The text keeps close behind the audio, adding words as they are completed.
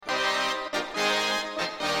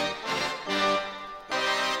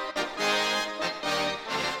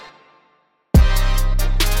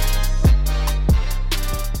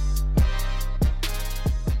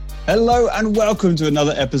Hello and welcome to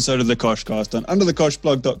another episode of the Koshcast on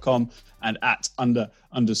underthekoshblog.com and at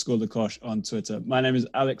 _the_Kosh on Twitter. My name is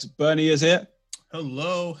Alex. Bernie is here.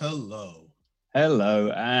 Hello.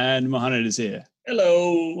 Hello, and Mohammed is here.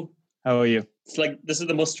 Hello. How are you? It's like this is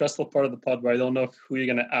the most stressful part of the pod where I don't know who you're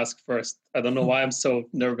going to ask first. I don't know why I'm so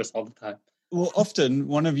nervous all the time. Well, often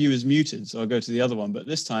one of you is muted, so I'll go to the other one. But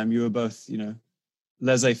this time you were both,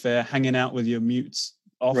 laissez-faire, hanging out with your mutes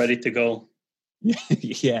off. Ready to go.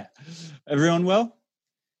 Yeah. Everyone well?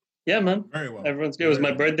 Yeah, man. Very well. Everyone's good. It was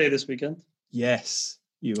my birthday this weekend. Yes,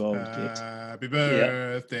 you old kid. Happy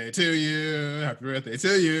birthday to you. Happy birthday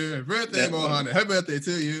to you. Happy birthday, Mohammed. Happy birthday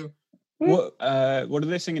to you. What do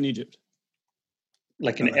they sing in Egypt?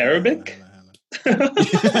 Like in Arabic?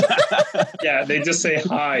 Yeah, they just say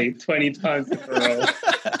hi 20 times in a row.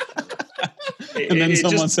 And then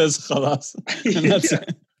someone says khalas. And that's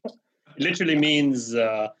it. It literally means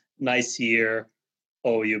nice year,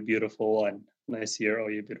 oh you beautiful one. Nice year, oh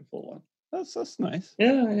you beautiful one. That's nice.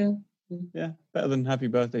 Yeah. Yeah, better than happy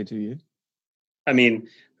birthday to you. I mean,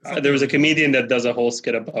 there was a comedian that does a whole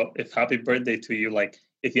skit about if happy birthday to you, like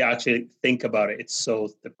if you actually think about it, it's so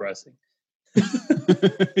depressing.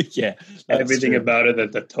 Yeah, everything true. about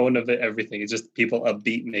it, the tone of it, everything. It's just people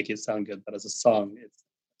upbeat make it sound good, but as a song, it's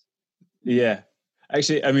yeah.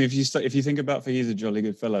 Actually, I mean, if you think about For He's a Jolly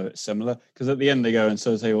Good Fellow, it's similar because at the end they go and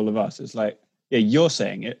so say all of us. It's like, yeah, you're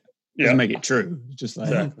saying it doesn't make it true. It's just like,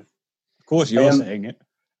 exactly. Of course you're saying it.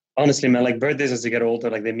 Honestly, man, like birthdays as you get older,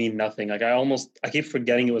 like they mean nothing. Like I keep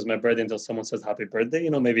forgetting it was my birthday until someone says happy birthday.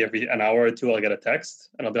 Maybe every an hour or two I'll get a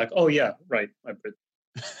text and I'll be like, oh yeah, right, my birthday.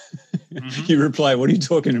 You reply, what are you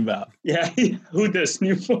talking about? Yeah, who this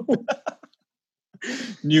new phone?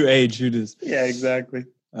 New age, who does? Yeah, exactly.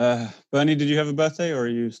 Bernie, did you have a birthday or are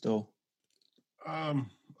you still? I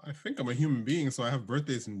think I'm a human being, so I have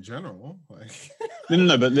birthdays in general. Like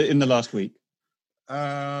No, but in the last week.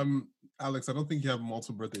 Alex, I don't think you have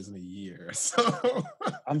multiple birthdays in a year. So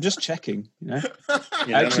I'm just checking, You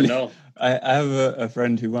Actually, never know. I have a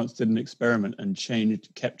friend who once did an experiment and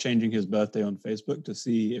kept changing his birthday on Facebook to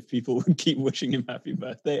see if people would keep wishing him happy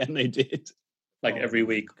birthday, and they did. Like every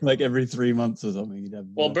week. Like every 3 months or something. He'd have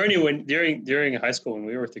Well, Bernie, when during high school when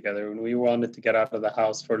we were together, when we wanted to get out of the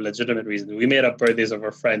house for legitimate reasons, we made up birthdays of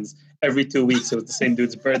our friends every 2 weeks. It was the same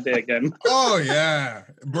dude's birthday again. Oh yeah,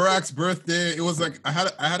 Barack's birthday. It was like I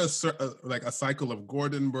had a cycle of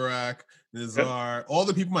Gordon, Barack, Nizar, all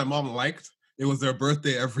the people my mom liked. It was their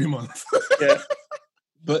birthday every month. Yeah.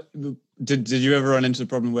 But did you ever run into the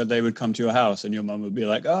problem where they would come to your house and your mom would be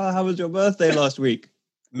like, "Oh, how was your birthday last week?"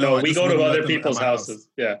 No, we go to other people's houses.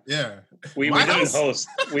 Yeah. We didn't host.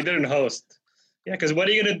 We didn't host. Yeah, because what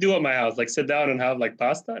are you gonna do at my house? Like sit down and have like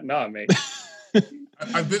pasta? Nah, mate.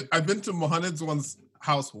 I've been to Mohammed's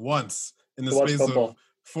house once in the To watch space football. of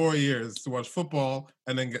 4 years to watch football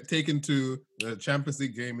and then get taken to the Champions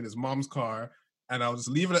League game in his mom's car, and I'll just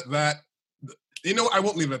leave it at that. I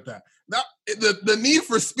won't leave it at that. The need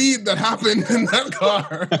for speed that happened in that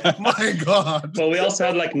car, my God. Well, we also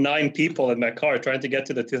had like 9 people in that car trying to get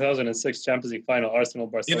to the 2006 Champions League final,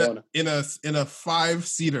 Arsenal-Barcelona. In a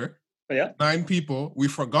 5-seater. Yeah. 9 people. We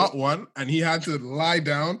forgot one, and he had to lie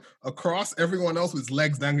down across everyone else with his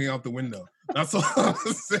legs dangling out the window. That's all I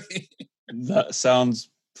was saying. That sounds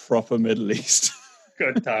proper Middle East.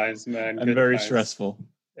 Good times, man. And good very times. stressful.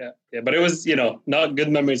 Yeah, but it was, not good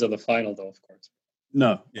memories of the final, though, of course.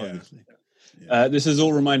 No, Yeah. obviously. Yeah. This has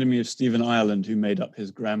all reminded me of Stephen Ireland, who made up his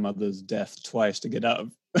grandmother's death twice to get out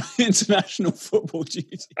of international football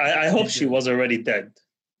duty. I hope she was already dead.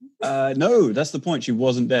 No, that's the point. She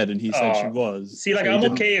wasn't dead, and he said she was. See, like, So he I'm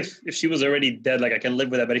didn't- okay if she was already dead. Like, I can live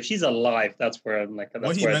with that. But if she's alive, that's where I'm like, What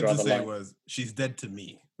that's he where I meant draw to the say line. was, she's dead to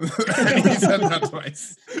me. And he said that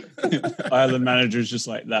twice. Ireland manager is just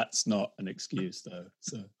like, that's not an excuse, though.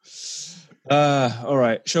 So, all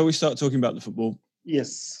right. Shall we start talking about the football?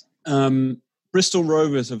 Yes. Bristol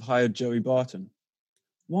Rovers have hired Joey Barton.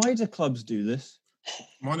 Why do clubs do this?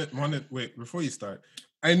 Monet, wait, before you start,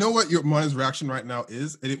 I know what your Monet's reaction right now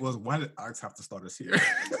is, and it was, why did Alex have to start us here?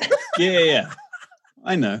 Yeah.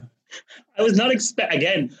 I know. I was not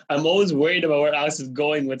again, I'm always worried about where Alex is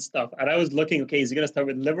going with stuff. And I was looking, okay, is he going to start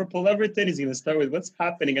with Liverpool Everton? Is he going to start with what's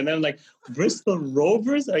happening? And then I'm like, Bristol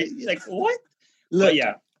Rovers? Are you, like, what? Look, But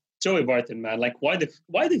yeah, Joey Barton, man. Like, why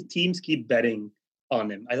do teams keep betting on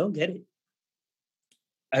him? I don't get it.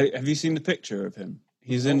 have you seen the picture of him?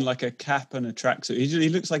 He's in like a cap and a tracksuit. He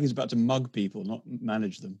looks like he's about to mug people, not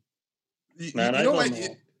manage them. Man, I don't know.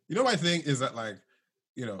 You know, my thing is that, like,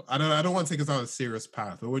 I don't want to take us on a serious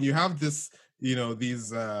path, but when you have this,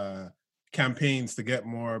 these campaigns to get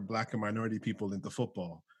more Black and minority people into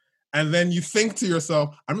football, and then you think to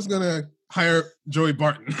yourself, I'm just gonna hire Joey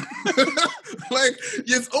Barton. Like,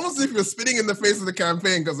 it's almost as if you're spitting in the face of the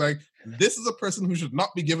campaign, because like, this is a person who should not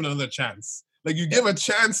be given another chance. Like, you give a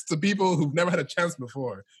chance to people who've never had a chance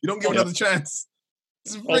before. You don't give another chance.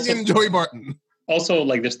 It's friggin' Joey Barton. Also,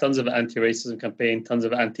 like, there's tons of anti-racism campaign, tons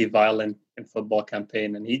of anti-violent and football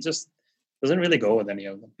campaign, and he just doesn't really go with any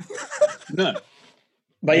of them. No.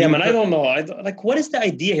 But yeah, man, I don't know. Like, what is the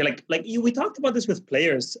idea here? We talked about this with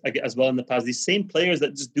players as well in the past. These same players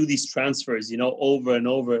that just do these transfers, over and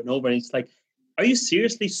over and over. And it's like, are you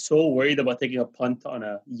seriously so worried about taking a punt on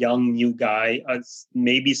a young new guy,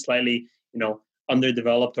 maybe slightly,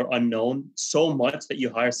 underdeveloped or unknown, so much that you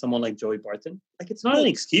hire someone like Joey Barton? Like, it's not an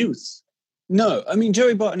excuse. No, I mean,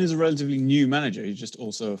 Joey Barton is a relatively new manager. He's just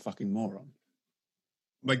also a fucking moron.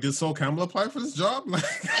 Like, did Sol Campbell apply for this job? Like,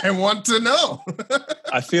 I want to know.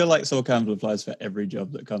 I feel like Sol Campbell applies for every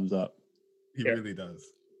job that comes up. He really does.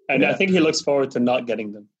 And I think he looks forward to not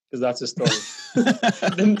getting them, because that's his story.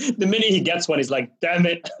 the minute he gets one, he's like, damn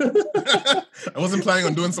it. I wasn't planning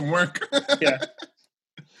on doing some work. Yeah.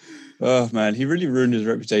 Oh, man, he really ruined his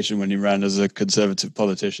reputation when he ran as a conservative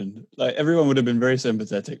politician. Like, everyone would have been very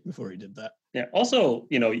sympathetic before he did that. Yeah. Also,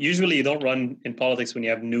 usually you don't run in politics when you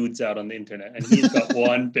have nudes out on the internet, and he's got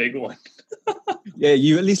one big one. Yeah,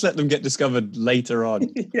 you at least let them get discovered later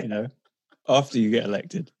on, after you get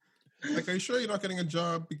elected. Like, are you sure you're not getting a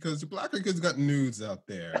job because your blacker kid's got nudes out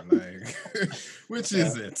there? Like, which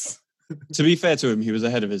is it? To be fair to him, he was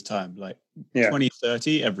ahead of his time. Like,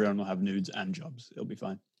 2030, everyone will have nudes and jobs. It'll be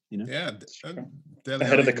fine. Yeah,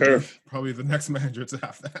 ahead of the curve. Probably the next manager to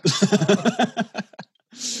have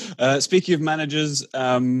that. Speaking of managers,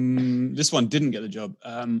 this one didn't get the job.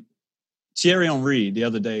 Thierry Henry the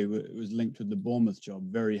other day was linked with the Bournemouth job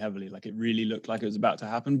very heavily. Like, it really looked like it was about to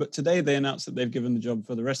happen. But today they announced that they've given the job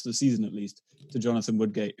for the rest of the season, at least, to Jonathan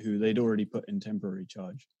Woodgate, who they'd already put in temporary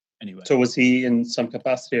charge. Anyway. So was he in some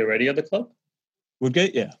capacity already at the club?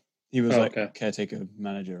 Woodgate, yeah. He was caretaker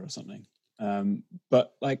manager or something.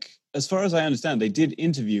 But like, as far as I understand, they did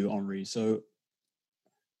interview Henry. So,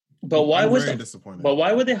 but why I'm was very disappointed? But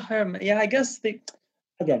why would they hire him? Yeah, I guess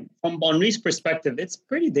again, from Henry's perspective, it's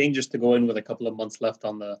pretty dangerous to go in with a couple of months left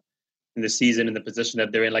in the season in the position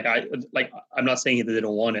that they're in. I'm not saying he didn't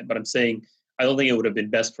want it, but I'm saying I don't think it would have been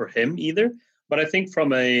best for him either. But I think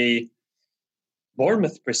from a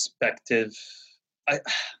Bournemouth perspective, I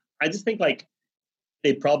just think like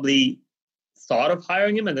they probably thought of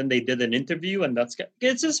hiring him, and then they did an interview, and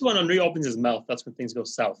it's just when Henry opens his mouth, that's when things go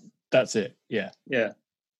south. That's it. Yeah. Yeah.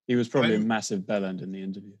 He was probably a massive bellend in the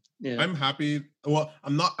interview. Yeah. I'm happy. Well,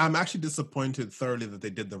 I'm actually disappointed thoroughly that they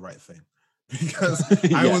did the right thing, because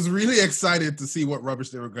I was really excited to see what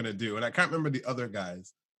rubbish they were going to do. And I can't remember the other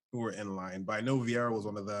guys who were in line, but I know Vieira was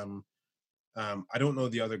one of them. I don't know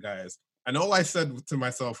the other guys. And all I said to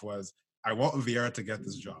myself was, I want Vieira to get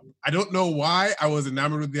this job. I don't know why I was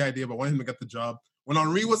enamored with the idea, but I wanted him to get the job. When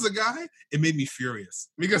Henry was a guy, it made me furious,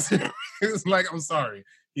 because it was like, I'm sorry,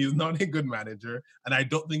 he's not a good manager, and I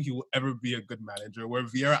don't think he will ever be a good manager. Where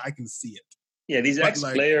Vieira, I can see it. Yeah, these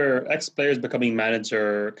ex-players becoming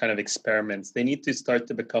manager kind of experiments, they need to start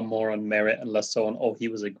to become more on merit and less so on, he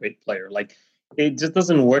was a great player. Like, it just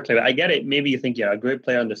doesn't work like that. I get it. Maybe you think, a great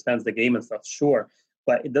player understands the game and stuff, sure.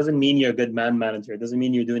 But it doesn't mean you're a good man manager. It doesn't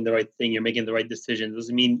mean you're doing the right thing. You're making the right decisions. It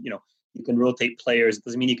doesn't mean, you can rotate players. It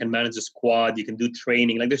doesn't mean you can manage a squad. You can do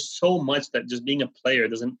training. Like, there's so much that just being a player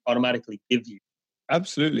doesn't automatically give you.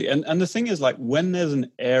 Absolutely. And the thing is, like, when there's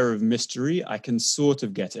an air of mystery, I can sort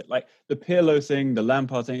of get it. Like, the Pirlo thing, the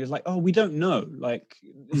Lampard thing is like, we don't know. Like,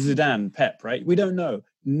 Zidane, Pep, right? We don't know.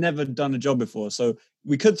 Never done a job before. So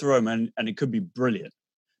we could throw him in and it could be brilliant.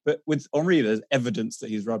 But with Henry, there's evidence that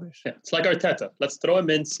he's rubbish. Yeah, it's like Arteta. Let's throw him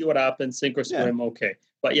in, see what happens, sink or swim, okay.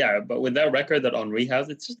 But with that record that Henry has,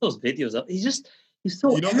 it's just those videos. He's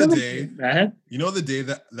so arrogant, man. You know the day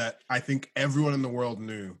that I think everyone in the world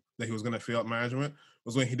knew that he was going to fail at management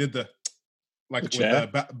was when he did with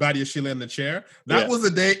Badiashile in the chair. That was the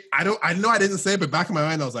day. I know I didn't say it, but back in my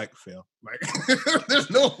mind I was like, fail. Like, there's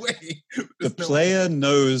no way. The player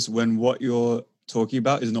knows when what you're talking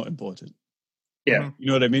about is not important. Yeah. You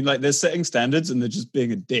know what I mean? Like, they're setting standards and they're just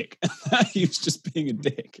being a dick. He was just being a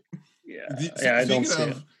dick. Yeah. I don't see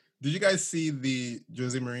it. Did you guys see the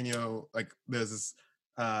Jose Mourinho, like, there's this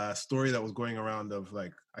story that was going around of,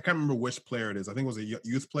 like, I can't remember which player it is. I think it was a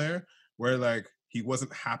youth player where, like, he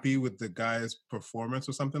wasn't happy with the guy's performance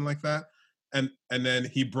or something like that. And then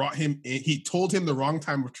he brought him in. He told him the wrong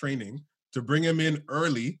time of training to bring him in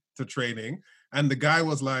early to training. And the guy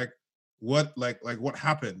was like, what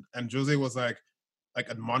happened? And Jose was like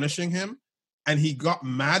admonishing him, and he got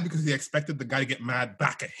mad because he expected the guy to get mad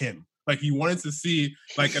back at him. Like he wanted to see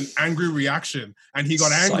like an angry reaction, and he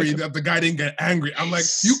got angry that the guy didn't get angry. I'm like,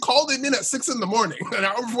 you called him in at 6 a.m, an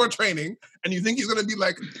hour before training, and you think he's gonna be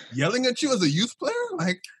like yelling at you as a youth player?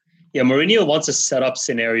 Like, yeah, Mourinho wants to set up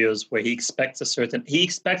scenarios where he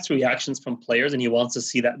expects reactions from players, and he wants to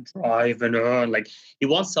see that drive and like he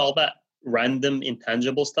wants all that random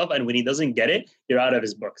intangible stuff, and when he doesn't get it, you're out of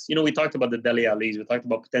his books. We talked about the Dele Allis, we talked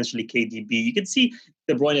about potentially KDB. You can see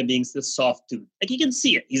De Bruyne being this soft dude. Like you can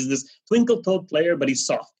see it. He's this twinkle-toed player, but he's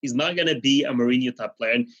soft. He's not going to be a Mourinho type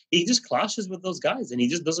player, and he just clashes with those guys, and he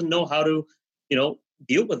just doesn't know how to,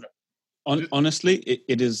 deal with them. Honestly,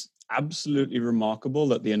 it is absolutely remarkable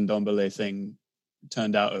that the Ndombele thing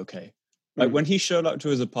turned out okay. Like when he showed up to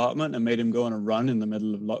his apartment and made him go on a run in the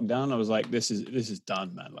middle of lockdown, I was like, this is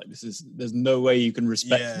done, man. Like there's no way you can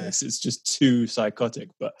respect this. It's just too psychotic.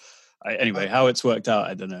 But anyway, how it's worked out,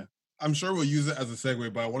 I don't know. I'm sure we'll use it as a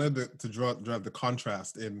segue, but I wanted to draw the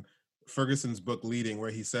contrast in Ferguson's book Leading, where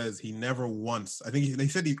he says he never once, I think they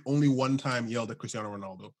said he only one time yelled at Cristiano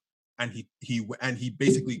Ronaldo, and he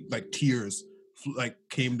basically like tears like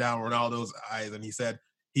came down Ronaldo's eyes, and he said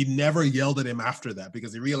he never yelled at him after that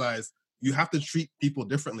because he realized you have to treat people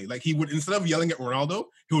differently. Like he would, instead of yelling at Ronaldo,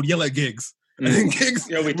 he would yell at Giggs. And then Giggs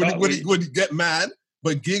would get mad,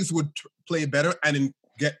 but Giggs would play better and then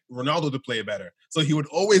get Ronaldo to play better. So he would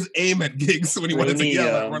always aim at Giggs when he wanted to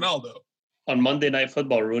yell at Ronaldo. On Monday Night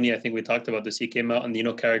Football, Rooney, I think we talked about this. He came out and,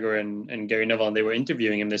 Carragher and Gary Neville, and they were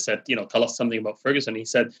interviewing him. They said, tell us something about Ferguson. He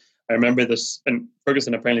said, I remember this, and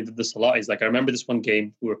Ferguson apparently did this a lot. He's like, I remember this one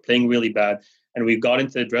game, we were playing really bad, and we got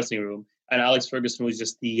into the dressing room, and Alex Ferguson was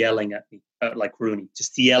just yelling at me, like Rooney,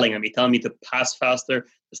 just yelling at me, telling me to pass faster,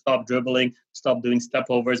 to stop dribbling, stop doing step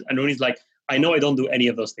overs. And Rooney's like, I know I don't do any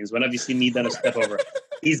of those things. When have you seen me done a step over?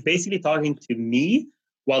 He's basically talking to me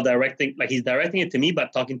while directing, like he's directing it to me,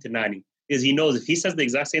 but talking to Nani. Because he knows if he says the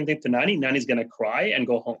exact same thing to Nani, Nani's going to cry and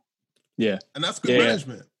go home. Yeah. And that's good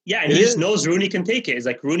management. Yeah, and he just knows Rooney can take it. It's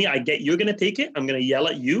like, Rooney, I get you're going to take it. I'm going to yell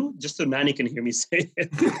at you just so Nani can hear me say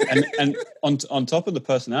it. and on top of the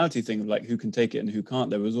personality thing of like who can take it and who can't,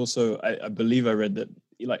 there was also, I believe I read that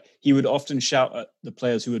like he would often shout at the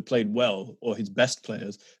players who had played well or his best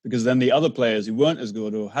players, because then the other players who weren't as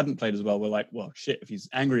good or hadn't played as well were like, well, shit, if he's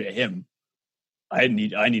angry at him, I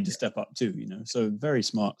need to step up too, So very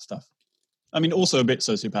smart stuff. I mean, also a bit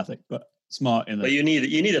sociopathic, but smart in that. But you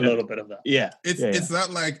need a little bit of that. Yeah. It's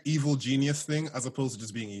that like evil genius thing as opposed to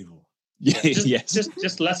just being evil. Yeah.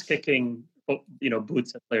 Just less kicking,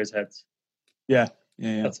 boots at players' heads. Yeah.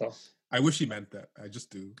 That's all. I wish he meant that. I just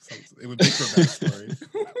do. It would make for a better story.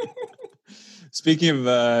 Speaking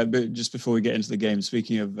of, just before we get into the game,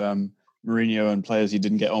 speaking of Mourinho and players he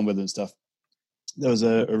didn't get on with and stuff, there was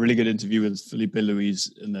a really good interview with Felipe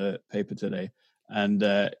Luis in the paper today. And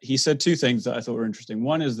he said two things that I thought were interesting.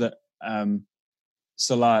 One is that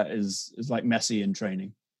Salah is like Messi in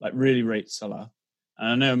training, like really rates Salah. And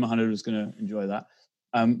I know Mohamed was going to enjoy that.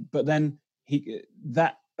 But then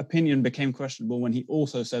that opinion became questionable when he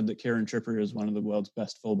also said that Kieran Trippier is one of the world's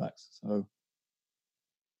best fullbacks. So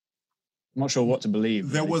I'm not sure what to believe.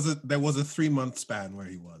 There was a 3-month span where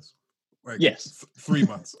he was. Like, yes. 3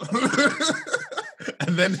 months.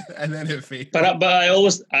 and then it faded. But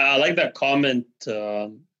I like that comment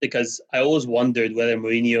because I always wondered whether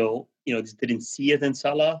Mourinho, just didn't see it in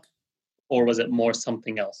Salah, or was it more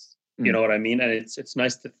something else? You know what I mean? And it's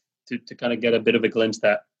nice to kind of get a bit of a glimpse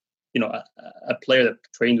that, a player that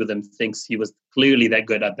trained with him thinks he was clearly that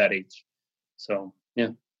good at that age. So, yeah.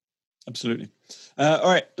 Absolutely.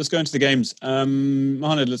 All right, let's go into the games.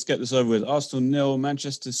 Mohamed, let's get this over with. Arsenal 0,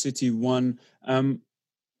 Manchester City 1.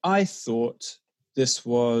 I thought this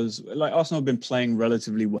was, like, Arsenal have been playing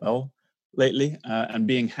relatively well lately, and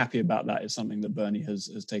being happy about that is something that Bernie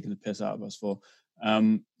has taken the piss out of us for.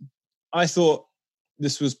 I thought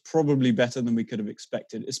this was probably better than we could have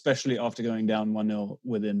expected, especially after going down 1-0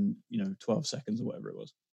 within, 12 seconds or whatever it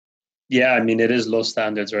was. Yeah, I mean, it is low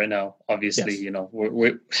standards right now. Obviously, yes.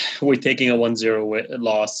 We're taking a 1-0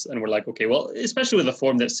 loss, and we're like, okay, well, especially with the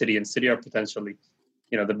form that City are potentially,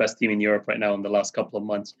 the best team in Europe right now in the last couple of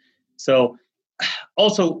months. So,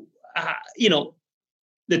 also,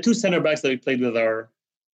 the two center backs that we played with are,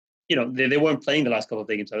 they weren't playing the llast couple of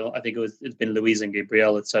games. I think it's been Luis and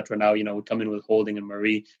Gabriel, etc. Now, we come in with Holding and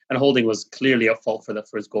Marie, and Holding was clearly at fault for that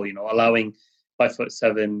first goal. Allowing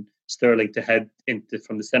 5'7" Sterling to head into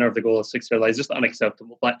from the center of the goal at 6 yard line is just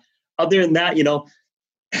unacceptable. But other than that,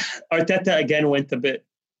 Arteta again went a bit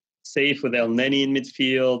safe with El Neni in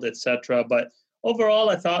midfield, etc. But overall,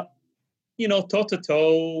 I thought, toe to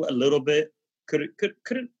toe a little bit.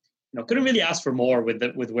 Couldn't really ask for more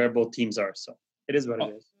with where both teams are. So it is what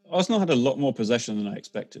it is. Arsenal had a lot more possession than I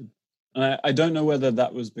expected. I don't know whether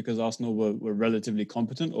that was because Arsenal were relatively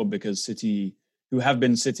competent or because City, who have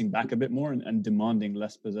been sitting back a bit more and demanding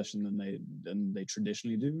less possession than they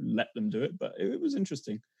traditionally do, let them do it. But it was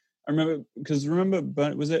interesting. I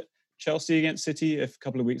remember, was it Chelsea against City a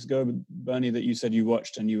couple of weeks ago, Bernie, that you said you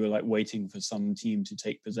watched and you were like waiting for some team to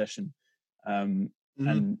take possession, and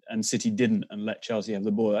City didn't and let Chelsea have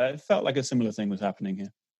the ball. I felt like a similar thing was happening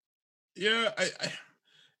here. Yeah,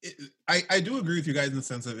 I do agree with you guys in the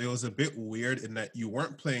sense of it was a bit weird in that you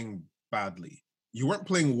weren't playing badly. You weren't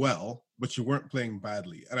playing well, but you weren't playing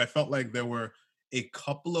badly. And I felt like there were a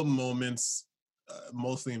couple of moments,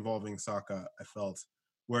 mostly involving Saka, I felt,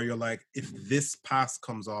 where you're like, if this pass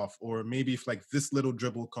comes off, or maybe if like this little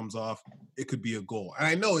dribble comes off, it could be a goal. And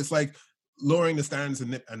I know it's like lowering the standards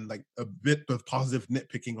and like a bit of positive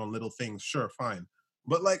nitpicking on little things. Sure, fine.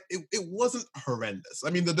 But like it wasn't horrendous. I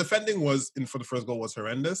mean, the defending for the first goal was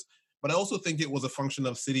horrendous, but I also think it was a function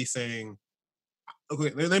of City saying,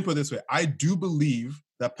 okay, let me put it this way. I do believe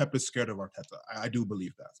that Pep is scared of Arteta. I do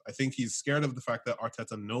believe that. I think he's scared of the fact that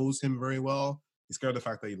Arteta knows him very well. He's scared of the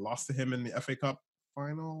fact that he lost to him in the FA Cup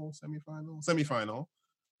semi-final.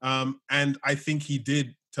 And I think he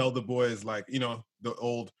did tell the boys, like, you know, the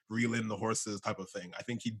old reel in the horses type of thing. I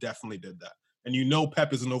think he definitely did that. And you know,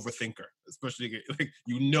 Pep is an overthinker, especially like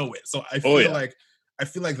you know it. So I feel like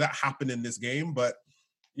that happened in this game. But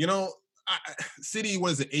you know, City,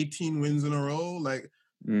 what is it, 18 wins in a row? Like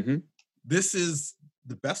this is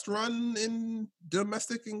the best run in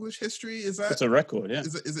domestic English history. Is that? It's a record, yeah.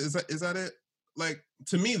 Is that it? Like,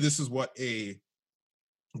 to me, this is what a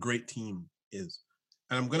great team is.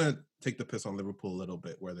 And I'm gonna take the piss on Liverpool a little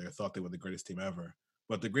bit, where they thought they were the greatest team ever.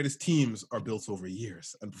 But the greatest teams are built over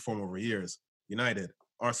years and perform over years. United,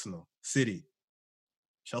 Arsenal, City,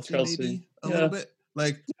 Chelsea. Maybe a little bit.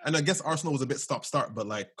 Like, and I guess Arsenal was a bit stop-start, but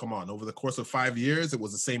like, come on, over the course of 5 years, it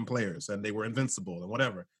was the same players and they were invincible and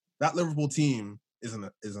whatever. That Liverpool team is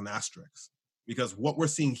an asterisk, because what we're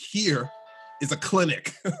seeing here is a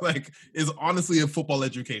clinic, like, is honestly a football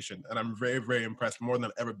education. And I'm very, very impressed, more than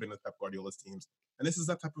I've ever been with Pep Guardiola's teams. And this is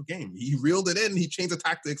that type of game. He reeled it in, he changed the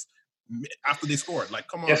tactics after they scored. Like,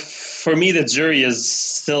 come on. Yeah, for me, the jury is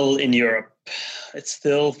still in Europe. It's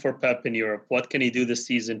still for Pep in Europe. What can he do this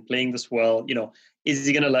season, playing this well? You know, is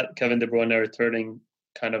he going to let Kevin De Bruyne returning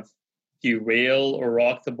kind of derail or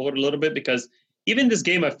rock the boat a little bit? Because even this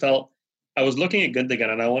game, I was looking at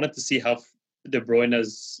Gundogan and I wanted to see how De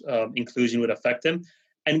Bruyne's inclusion would affect him.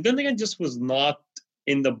 And Gundogan just was not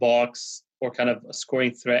in the box or kind of a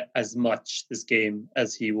scoring threat as much this game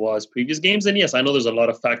as he was previous games. And yes, I know there's a lot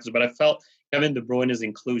of factors, but I felt Kevin De Bruyne's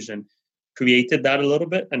inclusion created that a little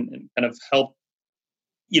bit and kind of helped,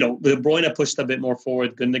 you know, De Bruyne pushed a bit more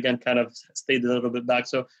forward. Gundogan kind of stayed a little bit back.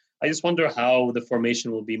 So I just wonder how the formation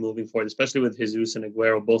will be moving forward, especially with Jesus and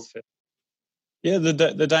Aguero both fit. Yeah,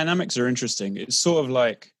 the dynamics are interesting. It's sort of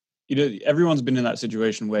like, you know, everyone's been in that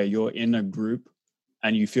situation where you're in a group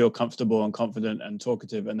and you feel comfortable and confident and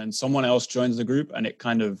talkative, and then someone else joins the group and it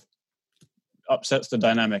kind of upsets the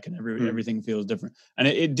dynamic and everything feels different. And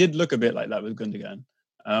it did look a bit like that with Gundogan.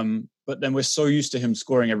 But then we're so used to him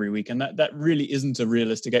scoring every week, and that really isn't a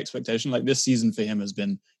realistic expectation. Like, this season for him has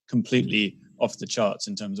been completely off the charts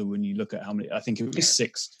in terms of when you look at how many. I think it was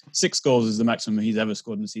six goals is the maximum he's ever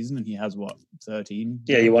scored in a season, and he has 13.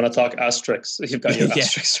 Yeah, you want to talk asterisks? You've got your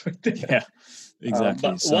asterisks right there. Yeah,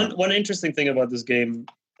 exactly. But one interesting thing about this game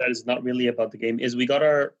that is not really about the game is we got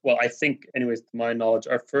I think, anyways, to my knowledge,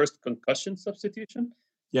 our first concussion substitution.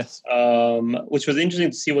 Yes. Which was interesting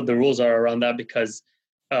to see what the rules are around that, because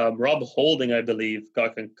Rob Holding, I believe,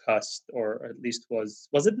 got concussed, or at least was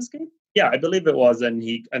it this game? Yeah, I believe it was, and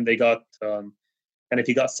they got and if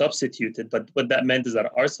he got substituted, but what that meant is that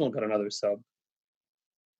Arsenal got another sub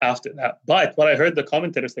after that. But what I heard the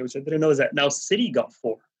commentators say, which I didn't know, is that now City got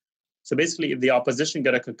 4. So basically, if the opposition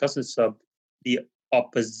got a concussion sub, you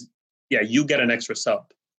get an extra sub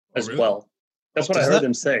as really? Well. That's what I heard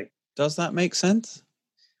them say. Does that make sense?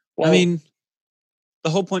 Well, I mean, the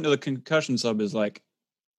whole point of the concussion sub is like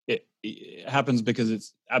it happens because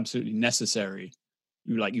it's absolutely necessary.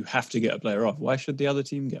 You have to get a player off. Why should the other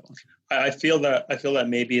team get one? I feel that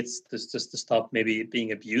maybe it's just to stop maybe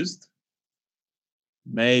being abused.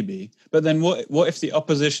 Maybe, but then what if the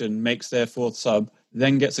opposition makes their 4th sub,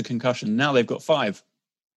 then gets a concussion? Now they've got 5.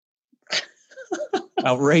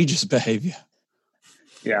 Outrageous behavior.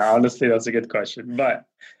 Yeah, honestly, that's a good question. But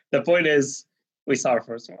the point is, we saw our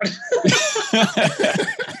first one.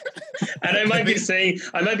 And I might be saying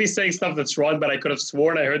stuff that's wrong, but I could have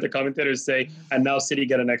sworn I heard the commentators say, and now City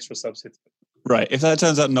get an extra substitute. Right. If that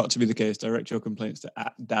turns out not to be the case, direct your complaints to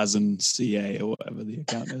 @DazzenCA or whatever the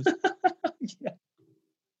account is. Yeah.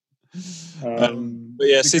 But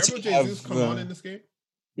yeah, Did City Gabriel Jesus have. come on in this game?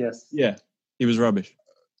 Yes. Yeah, he was rubbish.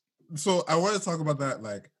 So I want to talk about that.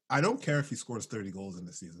 Like, I don't care if he scores 30 goals in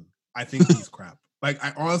the season. I think he's crap. Like,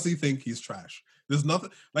 I honestly think he's trash. There's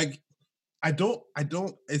nothing like I don't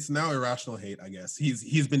it's now irrational hate, I guess.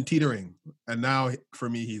 He's been teetering and now for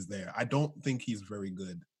me he's there. I don't think he's very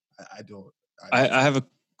good. I don't. I have a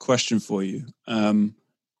question for you.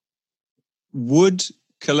 Would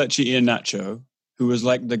Kelechi Iheanacho, who was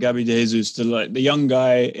like the Gabby De Jesus, the young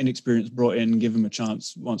guy, inexperienced, brought in, give him a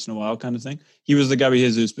chance once in a while kind of thing. He was the Gabby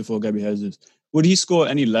Jesus before Gabby Jesus. Would he score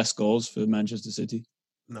any less goals for Manchester City?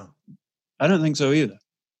 No. I don't think so either.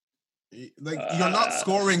 Like, you're not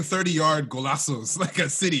scoring 30-yard golazos like a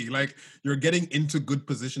City. Like, you're getting into good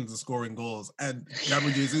positions and scoring goals. And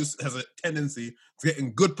Gabriel Jesus has a tendency to get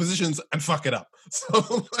in good positions and fuck it up.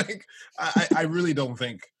 So, like, I really don't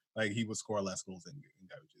think like he would score less goals than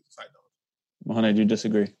Gabriel Jesus. I don't. Mohamed, do you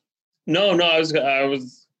disagree? No,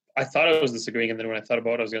 I thought I was disagreeing, and then when I thought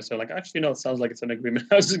about it, I was going to say, like, actually, no, it sounds like it's an agreement.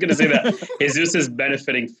 I was just going to say that Jesus is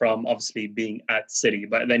benefiting from, obviously, being at City.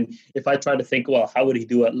 But then if I try to think, well, how would he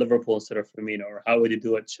do at Liverpool instead of Firmino? Or how would he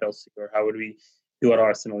do at Chelsea? Or how would we do at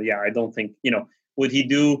Arsenal? Yeah, I don't think, would he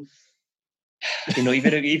do,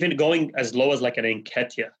 even going as low as like an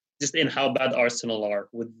Nketiah, just in how bad Arsenal are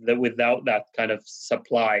without that kind of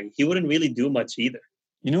supply, he wouldn't really do much either.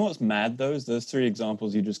 You know what's mad, though, is those three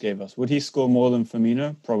examples you just gave us. Would he score more than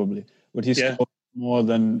Firmino? Probably. Would he score more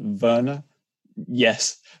than Werner?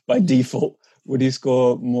 Yes, by default. Would he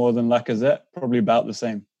score more than Lacazette? Probably about the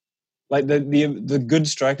same. Like, the good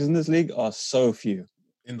strikers in this league are so few.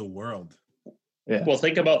 In the world. Yeah. Well,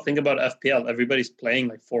 think about FPL. Everybody's playing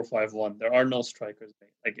like 4-5-1. There are no strikers,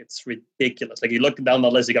 mate. Like, it's ridiculous. Like, you look down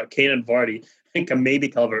the list, you got Kane and Vardy, and maybe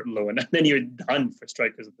Calvert-Lewin, and then you're done for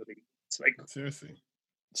strikers in the league. It's like, seriously.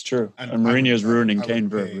 It's true. And Mourinho's ruining Kane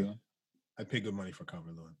for everyone. I'd pay good money for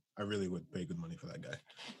Calvert-Lewin. I really would pay good money for that guy.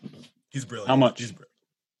 He's brilliant. How much?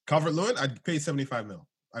 Calvert-Lewin, I'd pay 75 mil.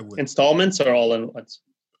 I would. Installments or all in once?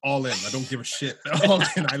 All in. I don't give a shit. All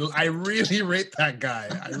in. I really rate that guy.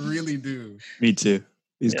 I really do. Me too.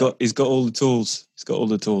 He's got all the tools. He's got all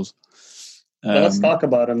the tools. Well, let's talk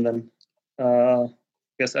about him then. I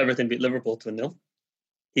guess Everton beat Liverpool 2-0.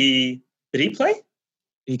 Did he play?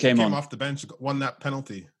 He came off the bench, won that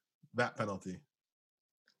penalty.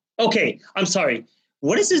 Okay, I'm sorry.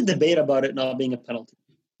 What is this debate about it not being a penalty?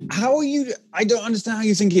 How are you? I don't understand how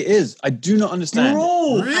you think it is. I do not understand.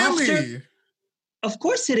 Bro, really? Of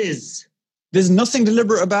course it is. There's nothing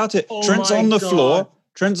deliberate about it. Oh, Trent's on the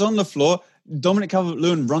floor. Dominic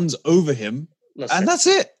Calvert-Lewin runs over him. Listen, and that's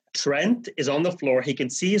it. Trent is on the floor. He can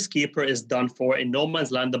see his keeper is done for. In no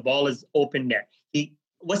man's land, the ball is open net.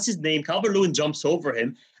 What's his name? Calvert-Lewin jumps over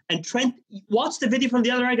him. And Trent, watch the video from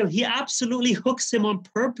the other angle. He absolutely hooks him on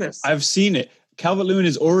purpose. I've seen it. Calvert-Lewin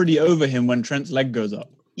is already over him when Trent's leg goes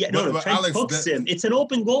up. Yeah, but Trent Alex, hooks him. It's an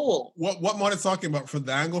open goal. What Mon's talking about from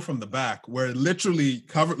the angle from the back, where literally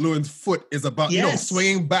Calvert-Lewin's foot is about,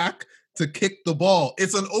 swinging back to kick the ball.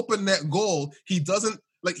 It's an open net goal. He doesn't,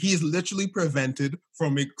 he's literally prevented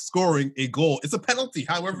from scoring a goal. It's a penalty,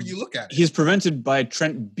 however you look at it. He's prevented by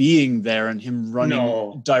Trent being there and him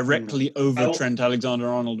running directly over Trent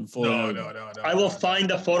Alexander-Arnold and falling over. No. I will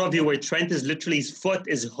find a photo of you where Trent is literally, his foot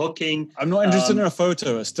is hooking. I'm not interested in a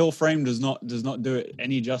photo. A still frame does not do it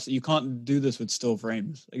any justice. You can't do this with still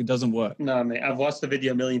frames. It doesn't work. No, mate. I've watched the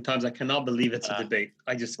video a million times. I cannot believe it's a debate.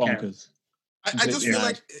 I just bonkers. Can't. I just feel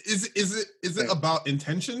like, is it about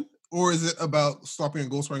intention? Or is it about stopping a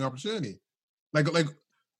goal-scoring opportunity? Like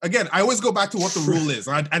again, I always go back to what the rule is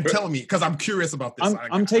and tell me, because I'm curious about this.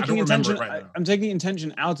 I'm taking intention. I'm taking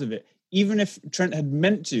intention out of it. Even if Trent had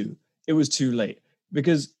meant to, it was too late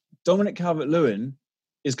because Dominic Calvert-Lewin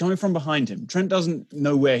is coming from behind him. Trent doesn't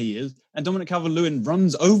know where he is, and Dominic Calvert-Lewin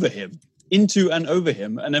runs over him, into and over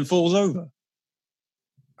him, and then falls over.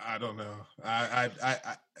 I don't know.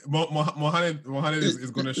 Mohamed is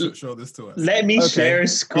going to show this to us. Let me share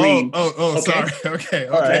screen. Okay. Sorry. Okay.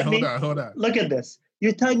 Right. Hold on. Look at this.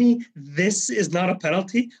 You're telling me this is not a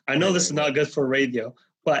penalty? I know this is not good for radio,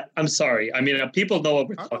 but I'm sorry. I mean, people know what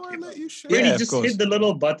we're talking about. Really, just hit the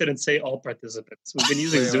little button and say all participants. We've been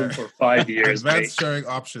using Zoom for 5 years. Advanced sharing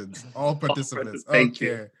options. All participants. Thank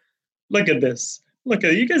you. Look at this.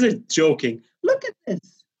 You guys are joking. Look at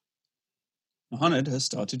this. Mohamed has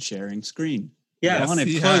started sharing screen. Yeah,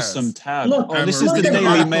 Mohamed, close some tab. Look, this is the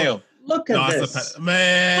Daily Mail. Look at this.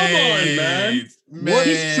 Man. Come on, man.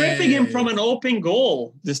 He's tripping him from an open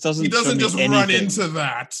goal. This doesn't. He doesn't just anything. run into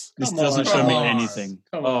that. This doesn't show me anything.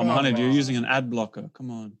 Mohamed, you're using an ad blocker. Come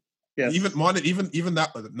on. Yes. Even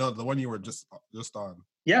that. No, the one you were just on.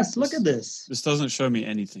 Yes, look at this. This doesn't show me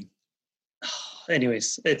anything.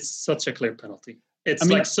 Anyways, it's such a clear penalty. It's I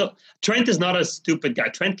mean- like, so Trent is not a stupid guy.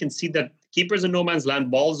 Trent can see that keepers in no man's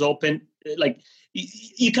land, balls open. Like,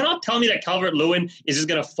 you cannot tell me that Calvert-Lewin is just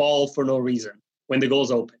going to fall for no reason when the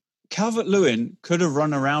goal's open. Calvert-Lewin could have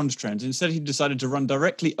run around Trent. Instead, he decided to run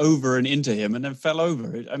directly over and into him and then fell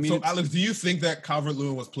over. I mean, So, Alex, do you think that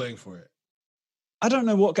Calvert-Lewin was playing for it? I don't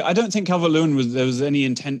know I don't think Calvert-Lewin there was any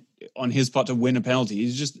intent on his part to win a penalty.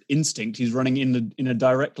 He's just instinct. He's running in a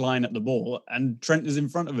direct line at the ball, and Trent is in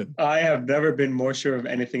front of him. I have never been more sure of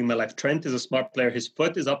anything in my life. Trent is a smart player. His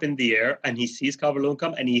foot is up in the air, and he sees Calvert-Lewin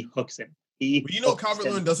come, and he hooks him. But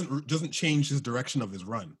Calvert-Lewin doesn't change his direction of his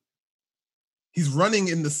run. He's running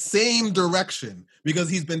in the same direction because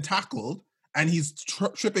he's been tackled and he's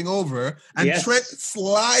tripping over, and Trent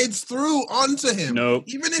slides through onto him. No,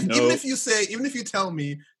 even if you tell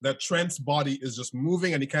me that Trent's body is just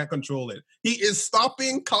moving and he can't control it, he is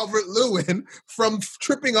stopping Calvert-Lewin from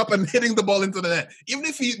tripping up and hitting the ball into the net. Even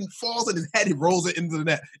if he falls and his head, he rolls it into the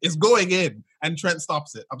net. It's going in, and Trent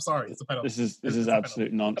stops it. I'm sorry, it's a penalty. This is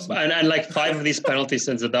absolute nonsense. And like 5 of these penalties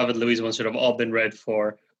since the David Luiz one should have all been red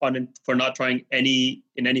for not trying in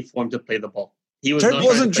any form to play the ball. Trent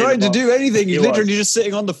wasn't trying to do anything. He's literally just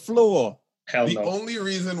sitting on the floor. The only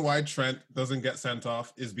reason why Trent doesn't get sent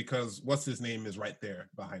off is because what's his name is right there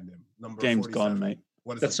behind him. Number Game's 47. gone, mate.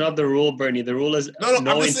 That's not the rule, Bernie. The rule is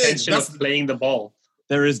no intention of playing the ball.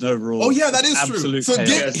 There is no rule. Oh yeah, that is true. So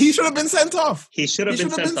he should have been sent off. He should have been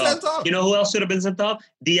sent off. You know who else should have been sent off?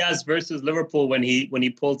 Diaz versus Liverpool when he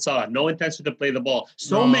pulled Salah. No intention to play the ball.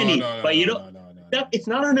 But you know. It's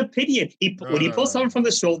not an opinion. When he pulls someone from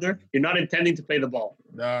the shoulder, you're not intending to play the ball.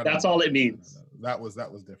 That's all it means. That was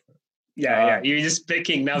different. Yeah. You're just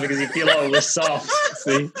picking now because you feel it was soft.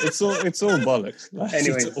 See, it's all bollocks.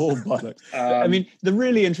 Anyways. It's all bollocks. I mean, the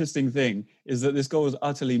really interesting thing is that this goal was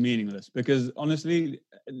utterly meaningless because honestly,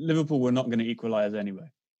 Liverpool were not going to equalize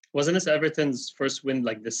anyway. Wasn't this Everton's first win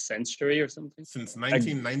like this century or something? Since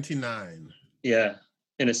 1999. Yeah,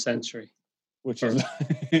 in a century. Which is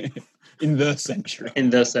in the century.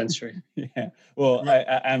 In the century. Yeah. Well,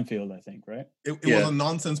 at Anfield, I think, right? It was a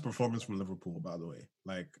nonsense performance from Liverpool, by the way.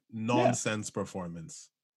 Like, nonsense performance.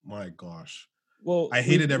 My gosh. Well, I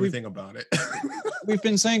hated everything about it. We've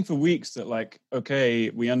been saying for weeks that, like,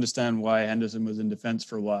 okay, we understand why Henderson was in defense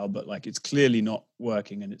for a while, but, like, it's clearly not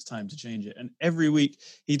working and it's time to change it. And every week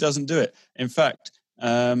he doesn't do it. In fact,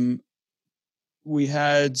 we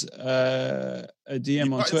had a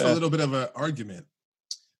DM on Twitter. It's a little bit of an argument.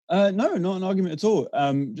 No, not an argument at all.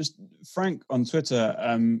 Just Frank on Twitter,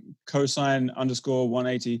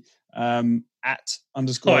 cosine_180 at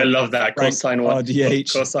 _. Oh, I love that. Cosine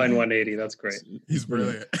RDH. Cosine 180. That's great. He's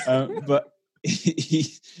brilliant. But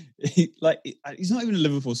he's not even a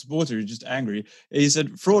Liverpool supporter. He's just angry. He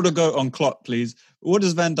said, "Fraud or go on Klopp, please. What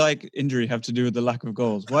does Van Dijk injury have to do with the lack of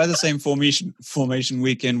goals? Why the same formation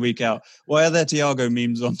week in, week out? Why are there Thiago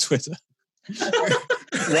memes on Twitter?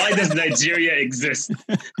 Why does Nigeria exist?"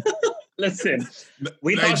 Listen,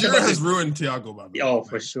 Nigeria has ruined Thiago, by the way. Oh,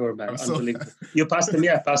 for sure, man. Unbelievable. You passed to me,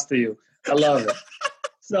 I passed to you. I love it.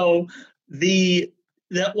 So the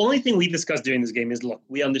only thing we discussed during this game is, look,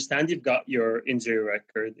 we understand you've got your injury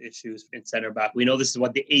record issues in center back. We know this is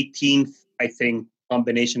what the 18th, I think,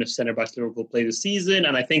 combination of center backs Liverpool played this season,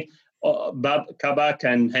 and I think Kabak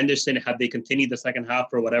and Henderson, had they continued the second half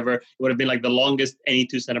or whatever, it would have been like the longest any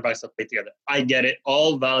two center backs have played together. I get it,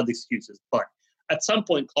 all valid excuses, but at some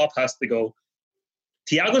point, Klopp has to go,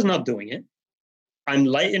 Thiago's not doing it. I'm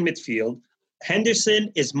light in midfield.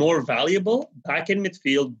 Henderson is more valuable back in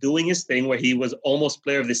midfield doing his thing where he was almost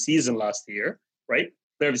player of the season last year, right?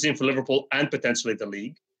 Player of the season for Liverpool and potentially the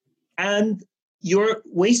league. And you're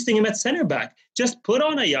wasting him at center back. Just put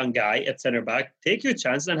on a young guy at center back, take your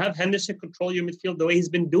chances, and have Henderson control your midfield the way he's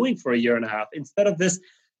been doing for a year and a half. Instead of this,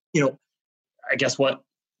 I guess what?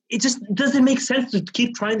 It just doesn't make sense to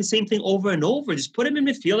keep trying the same thing over and over. Just put him in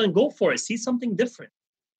midfield and go for it. See something different.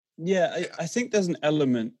 Yeah, I think there's an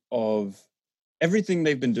element of everything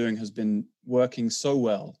they've been doing has been working so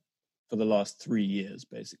well for the last 3 years,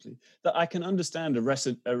 basically, that I can understand a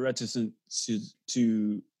reticence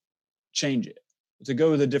to change it, to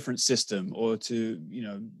go with a different system, or to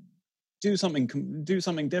do something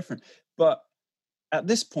different. But at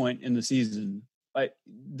this point in the season, like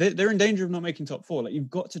they're in danger of not making top 4. Like, you've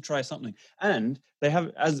got to try something, and they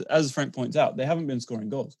have, as Frank points out, they haven't been scoring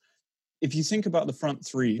goals. If you think about the front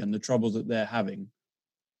three and the troubles that they're having,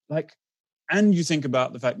 and you think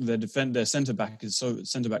about the fact that their centre backs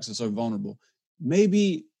are so vulnerable,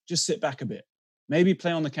 maybe just sit back a bit. Maybe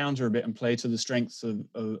play on the counter a bit and play to the strengths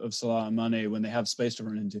of Salah and Mane when they have space to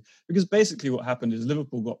run into. Because basically what happened is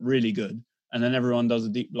Liverpool got really good and then everyone does a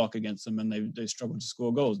deep block against them, and they struggle to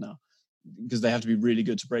score goals now because they have to be really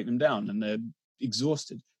good to break them down, and they're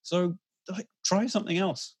exhausted. So like, try something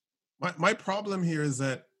else. My problem here is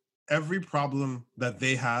that every problem that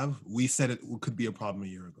they have, we said it could be a problem a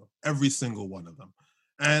year ago. Every single one of them.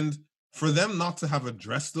 And for them not to have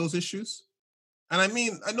addressed those issues, and I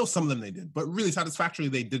mean, I know some of them they did, but really satisfactorily,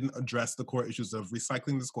 they didn't address the core issues of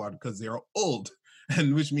recycling the squad because they are old,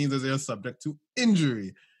 and which means that they are subject to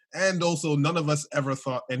injury. And also, none of us ever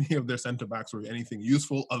thought any of their center backs were anything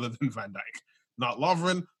useful other than Van Dijk. Not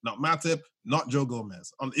Lovren, not Matip, not Joe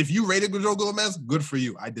Gomez. If you rated Joe Gomez, good for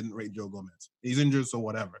you. I didn't rate Joe Gomez. He's injured, so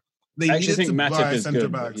whatever. They I actually needed think to Matip buy is center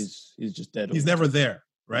good, backs. but he's just dead. He's never there,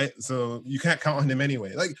 right? So you can't count on him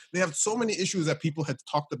anyway. Like, they have so many issues that people had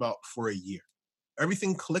talked about for a year.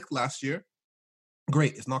 Everything clicked last year.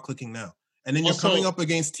 Great, it's not clicking now. And then you're coming up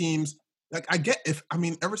against teams. Like,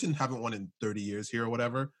 Everton haven't won in 30 years here or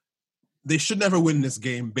whatever. They should never win this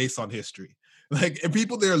game based on history. Like, if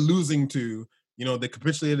people they're losing to, they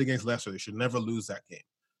capitulated against Leicester. They should never lose that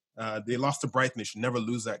game. They lost to Brighton. They should never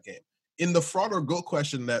lose that game. In the fraud or goat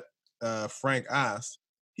question that Frank asked,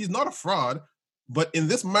 he's not a fraud, but in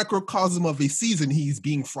this microcosm of a season, he's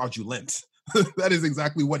being fraudulent. That is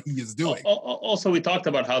exactly what he is doing. Also, we talked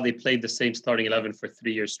about how they played the same starting 11 for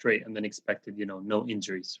 3 years straight and then expected, no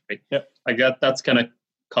injuries, right? Yep. I guess that's going to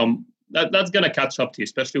come. That's going to catch up to you,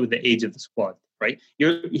 especially with the age of the squad, right?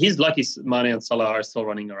 He's lucky Mane and Salah are still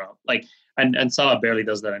running around. And Salah barely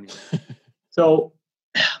does that anyway. So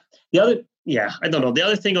I don't know. The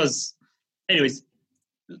other thing was, anyways,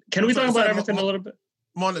 can we talk about Everton a little bit?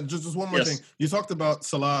 Mon, just one more thing. You talked about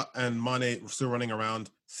Salah and Mane still running around,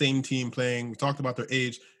 same team playing. We talked about their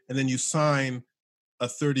age, and then you sign a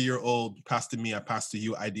 30-year-old pass to me, I pass to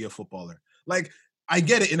you idea footballer. Like, I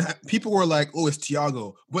get it. And people were like, oh, it's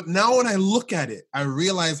Thiago. But now when I look at it, I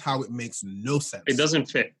realize how it makes no sense. It doesn't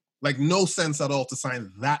fit. Like, no sense at all to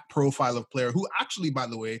sign that profile of player who actually, by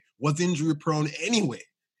the way, was injury prone anyway.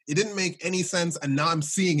 It didn't make any sense, and now I'm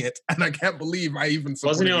seeing it, and I can't believe I even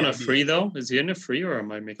supported. Wasn't he on a free, though? Is he in a free, or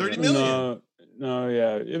am I making 30 million? No,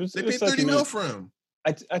 yeah. They paid 30 mil for him.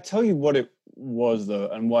 I tell you what it was, though,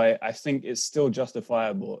 and why I think it's still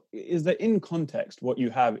justifiable, is that in context, what you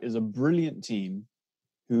have is a brilliant team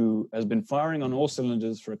who has been firing on all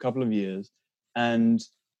cylinders for a couple of years, and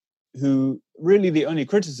who really the only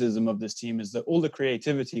criticism of this team is that all the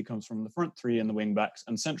creativity comes from the front three and the wing backs,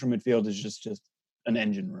 and central midfield is just an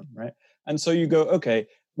engine room, right? And so you go, okay,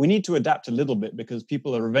 we need to adapt a little bit because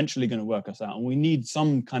people are eventually going to work us out, and we need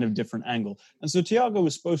some kind of different angle. And so Thiago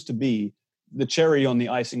was supposed to be the cherry on the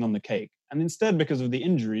icing on the cake, and instead, because of the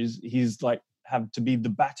injuries, he's like have to be the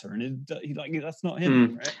batter, and that's not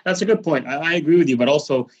him. Right? That's a good point. I agree with you, but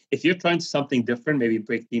also if you're trying something different, maybe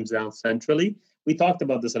break teams down centrally. We talked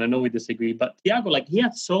about this, and I know we disagree, but Thiago, he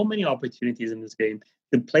had so many opportunities in this game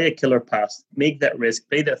to play a killer pass, make that risk,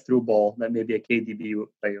 play that through ball that maybe a KDB would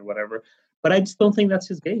play or whatever. But I just don't think that's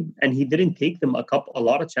his game. And he didn't take them a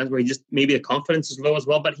lot of chances where he just, maybe the confidence is low as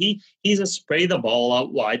well. But he's a spray the ball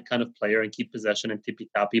out wide kind of player and keep possession and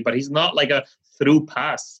tippy-tappy. But he's not like a through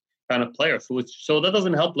pass kind of player. So that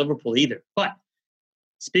doesn't help Liverpool either. But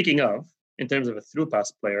speaking of, in terms of a through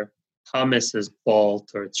pass player, James' ball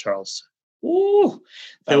to Charles. Ooh,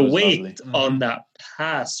 the weight on that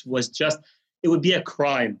pass was just, it would be a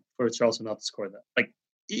crime for Charleston not to score that.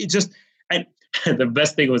 And the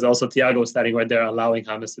best thing was also Thiago standing right there, allowing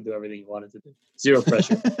James to do everything he wanted to do. Zero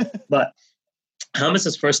pressure. But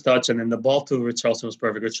James' first touch and then the ball to Richarlison was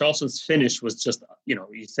perfect. Richarlison's finish was just,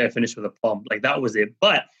 you say finish with a plumb. That was it.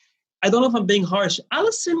 But I don't know if I'm being harsh.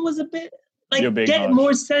 Alisson was a bit, get harsh.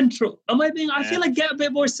 More central. Am I being, I feel like get a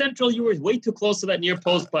bit more central. You were way too close to that near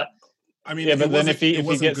post, but. I mean, but then if he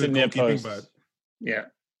gets in near post. Yeah.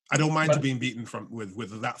 I don't mind being beaten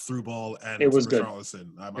with that through ball and it was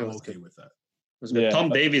Richarlison. I'm okay with that. It was good. Tom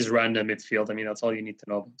Davies ran the midfield. I mean, that's all you need to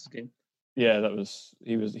know about this game. Yeah,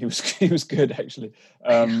 he was good actually.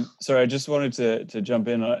 Sorry, I just wanted to jump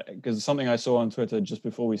in because something I saw on Twitter just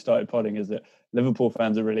before we started podding is that Liverpool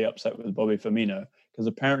fans are really upset with Bobby Firmino because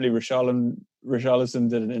apparently Richarlison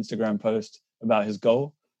did an Instagram post about his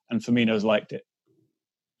goal and Firmino's liked it.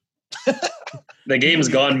 The game's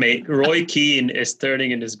gone, mate. Roy Keane is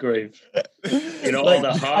turning in his grave. All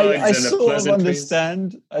the hugs and the pleasantries.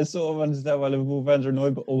 I sort of understand why Liverpool fans are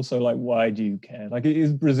annoyed, but also why do you care?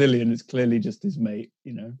 He's Brazilian. It's clearly just his mate,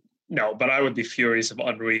 No, but I would be furious if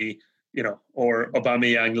Henry, or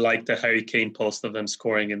Aubameyang liked the Harry Kane post of them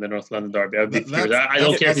scoring in the North London derby. I would be furious. I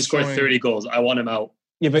don't care if he scored 30 goals. I want him out.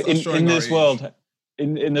 Yeah, but in this world,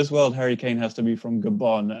 in this world, Harry Kane has to be from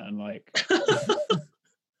Gabon and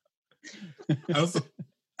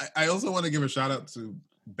I also want to give a shout out to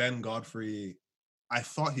Ben Godfrey. I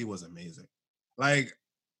thought he was amazing. Like,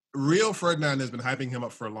 Rio Ferdinand has been hyping him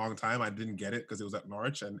up for a long time. I didn't get it because it was at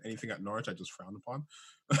Norwich, and anything at Norwich I just frowned upon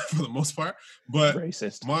for the most part. But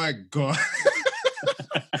Racist. my God.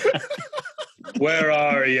 Where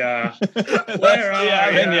are ya? Where are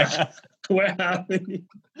ya? Where are you?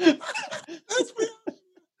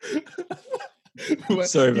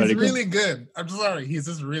 Sorry, buddy. He's really good. I'm sorry. He's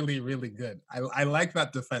just really, really good. I like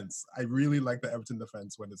that defense. I really like the Everton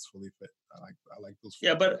defense when it's fully fit. I like those.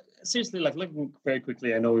 Yeah, but seriously, like looking very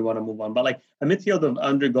quickly, I know we want to move on, but like a midfield of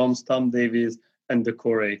Andrew Gomes, Tom Davies, and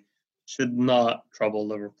Decore should not trouble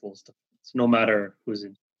Liverpool's defense, no matter who's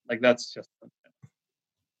in. Like that's just.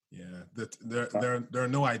 Yeah, there are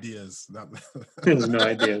no ideas. There's no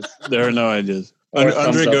ideas. There are no ideas.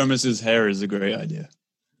 Andre Gomez's hair is a great idea.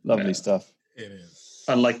 Lovely stuff. It is.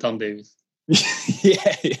 Unlike Tom Davies.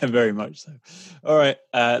 yeah, very much so. All right,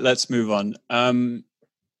 let's move on.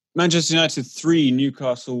 Manchester United 3,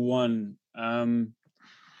 Newcastle 1.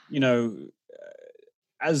 You know,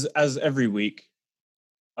 as every week,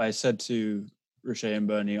 I said to Rocher and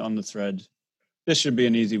Bernie on the thread, this should be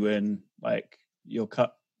an easy win. Like, you'll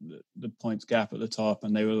cut the points gap at the top,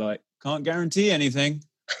 and they were like, can't guarantee anything.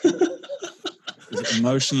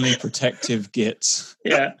 Emotionally protective gits.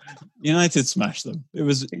 Yeah. United smashed them. It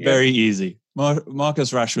was very easy.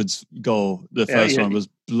 Marcus Rashford's goal, the first one, was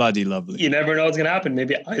bloody lovely. You never know what's going to happen.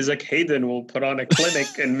 Maybe Isaac Hayden will put on a clinic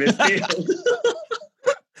in midfield.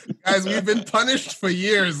 Guys, we've been punished for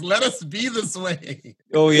years. Let us be this way.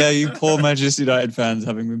 Oh, yeah, you poor Manchester United fans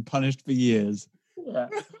having been punished for years. Yeah.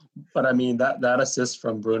 But I mean, that assist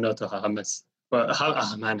from Bruno to James. Well,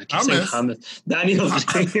 oh man, I keep saying James. Daniel James.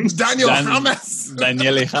 James.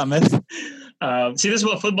 Daniele James. See, this is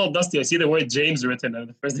what football does to you. I see the word James written, and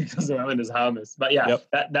the first thing that comes to my mind is James. But yeah,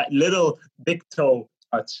 that little big toe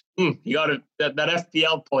touch. You got it. That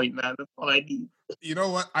FPL point, man. That's all I need. You know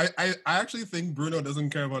what? I actually think Bruno doesn't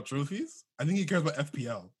care about trophies. I think he cares about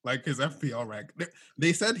FPL, like his FPL rank.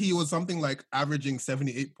 They said he was something like averaging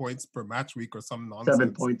 78 points per match week or some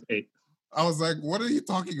nonsense. 7.8. I was like, what are you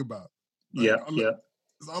talking about? Like,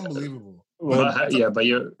 it's unbelievable. But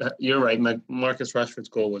you're right. Marcus Rashford's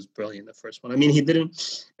goal was brilliant, the first one. I mean, he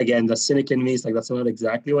didn't. Again, the cynic in me is like that's not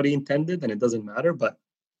exactly what he intended, and it doesn't matter. But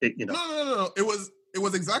no. It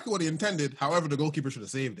was exactly what he intended. However, the goalkeeper should have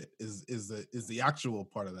saved it. Is the actual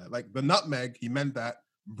part of that? Like the nutmeg, he meant that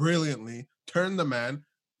brilliantly. Turned the man.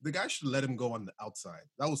 The guy should let him go on the outside.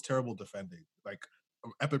 That was terrible defending. Like.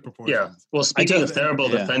 Epic proportions. Yeah. Well, speaking of terrible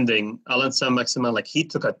defending, Alan Saint-Maximin, like he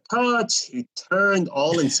took a touch, he turned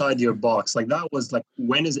all inside your box. Like that was like,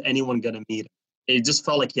 when is anyone gonna meet him? It just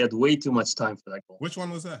felt like he had way too much time for that goal. Which one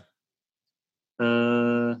was that?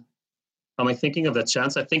 Am I thinking of the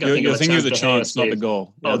chance? You're thinking of the chance, not the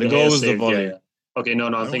goal. Yeah, the goal was the volley. Yeah. Okay, no,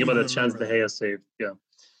 I'm thinking about the chance De Gea saved. Yeah.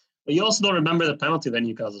 But you also don't remember the penalty that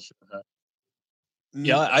Newcastle should have had.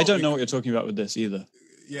 Yeah, I don't know what you're talking about with this either.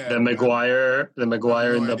 Yeah, the Maguire in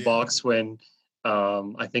the box when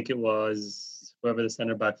I think it was whoever the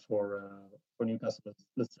center back for Newcastle.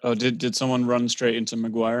 Did someone run straight into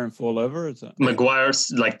Maguire and fall over? Is that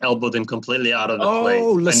Maguire's like elbowed him completely out of the play,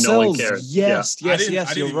 Lascelles, and no one cared. Yes,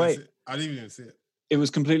 you're right. I didn't even see it. It was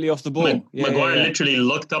completely off the ball. Maguire literally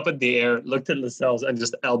looked up at the air, looked at Lascelles, and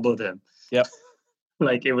just elbowed him. Yep.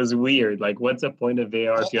 Like it was weird. Like, what's the point of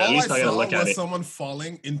VAR? If you're at least not gonna look at it. Someone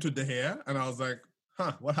falling into De Gea, and I was like,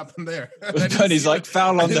 what happened there? And he's like,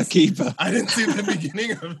 foul on the keeper. I didn't see the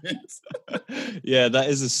beginning of it. Yeah, that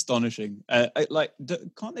is astonishing.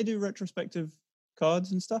 Can't they do retrospective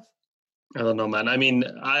cards and stuff? I don't know, man. I mean,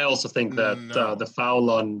 I also think that the foul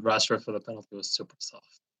on Rashford for the penalty was super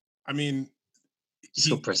soft. I mean, he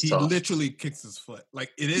soft. Literally kicks his foot. Like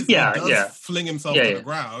it is. He does fling himself to the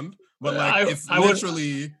ground, but like it's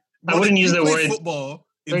literally. I wouldn't use the word football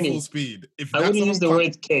in full speed. I wouldn't use the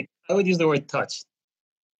word kick. I would use the word touch.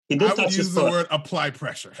 He did touch his foot. I would use the word apply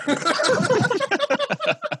pressure.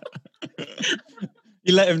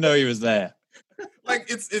 You let him know he was there. Like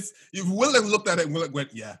it's Will have looked at it and Will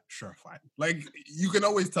went, yeah, sure, fine. Like you can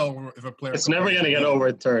always tell if a player. It's never gonna get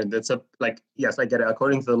overturned. It's yes, I get it.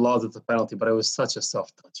 According to the laws, it's a penalty, but it was such a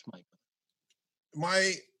soft touch,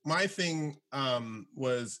 Mike. My thing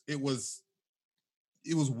was it was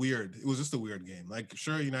weird. It was just a weird game. Like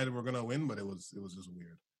sure, United were gonna win, but it was just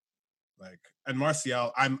weird. Like and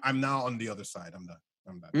Martial, I'm now on the other side. I'm done.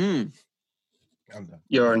 I'm done.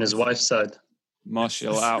 You're on his wife's side.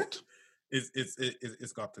 Martial out.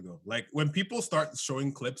 It's got to go. Like when people start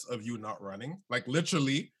showing clips of you not running, like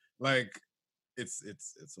literally, like it's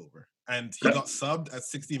over. And he got subbed at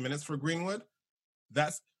 60 minutes for Greenwood.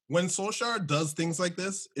 That's when Solskjaer does things like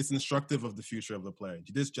this, it's instructive of the future of the player.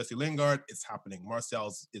 He did Jesse Lingard, it's happening.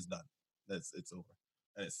 Martial's is done. It's over.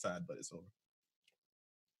 And it's sad, but it's over.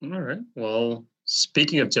 All right. Well,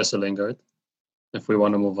 speaking of Jesse Lingard, if we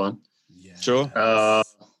want to move on. Yeah. Sure.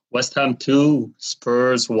 West Ham 2,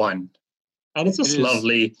 Spurs 1. And it's just It is.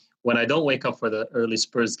 lovely when I don't wake up for the early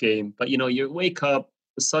Spurs game. But, you wake up,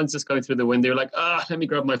 the sun's just going through the window. You're like, let me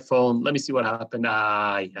grab my phone. Let me see what happened.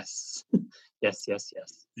 Yes.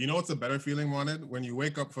 yes. You know what's a better feeling, Wanted? When you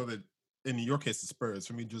wake up for in your case, the Spurs,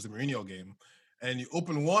 for me, Jose Mourinho game, and you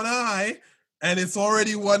open one eye, and it's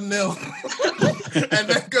already 1-0. And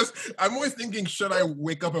then, because I'm always thinking, should I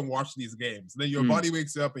wake up and watch these games? Then your body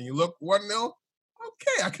wakes up and you look 1-0.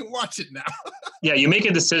 Okay, I can watch it now. Yeah, you make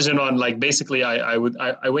a decision on basically I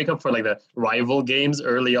wake up for the rival games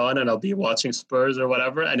early on, and I'll be watching Spurs or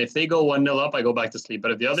whatever. And if they go 1-0 up, I go back to sleep.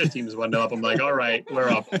 But if the other team is 1-0 up, I'm like, all right, we're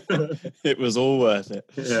up. It was all worth it.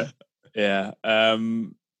 Yeah.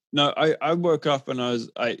 No, I woke up and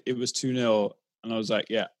it was 2-0, and I was like,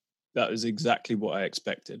 yeah, that was exactly what I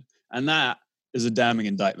expected. And that is a damning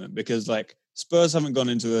indictment, because Spurs haven't gone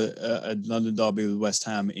into a London derby with West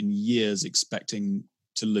Ham in years expecting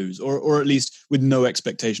to lose, or at least with no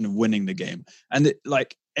expectation of winning the game. And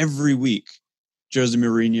every week, Jose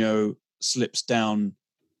Mourinho slips down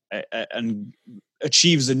and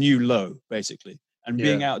achieves a new low, basically. And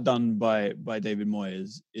being outdone by David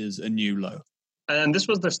Moyes is a new low. And this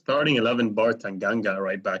was the starting 11 bar Tanganga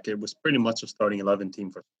right back. It was pretty much a starting 11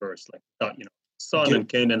 team for Spurs. Son and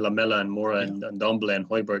Kane and Lamela and Mora and Ndombele and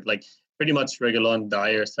Højbjerg, pretty much Reguilon,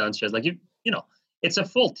 Dyer, Sanchez. It's a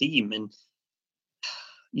full team. And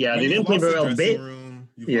they didn't play very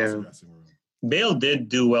well. Bale did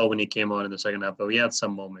do well when he came on in the second half, but we had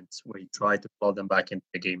some moments where he tried to pull them back into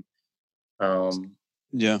the game. I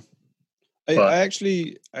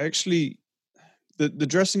actually the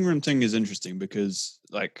dressing room thing is interesting, because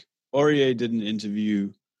Aurier did an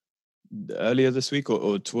interview earlier this week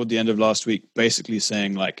or toward the end of last week, basically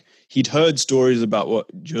saying he'd heard stories about what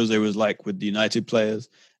Jose was like with the United players,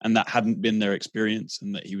 and that hadn't been their experience,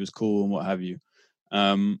 and that he was cool and what have you.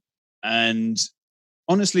 And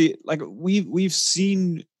honestly, we've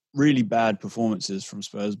seen really bad performances from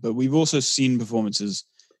Spurs, but we've also seen performances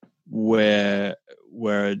where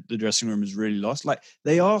the dressing room is really lost.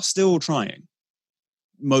 They are still trying,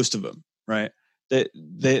 most of them, right?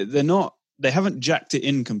 They're not. They haven't jacked it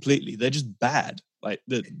in completely. They're just bad.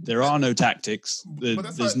 There are no tactics. But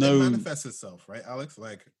that's there's how no. It manifests itself, right, Alex?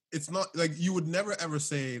 It's not you would never ever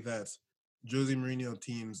say that Jose Mourinho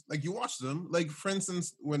teams, you watch them. For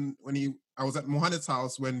instance, when I was at Mohamed's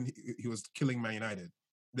house when he was killing Man United,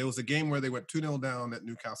 there was a game where they went 2-0 down at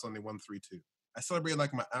Newcastle and they won 3-2. I celebrated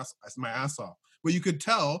my ass off, but you could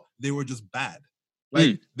tell they were just bad.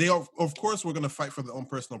 They are, of course, were going to fight for their own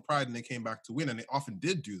personal pride, and they came back to win, and they often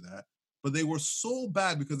did do that. But they were so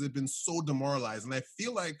bad because they've been so demoralized, and I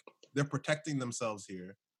feel like they're protecting themselves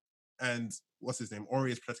here. And what's his name?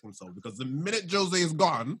 Aurier is protecting himself, because the minute Jose is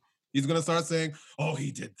gone, he's going to start saying, "Oh,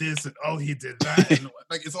 he did this," and "Oh, he did that," and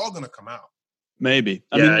it's all going to come out. Maybe.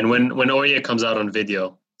 I mean, and when Aurier comes out on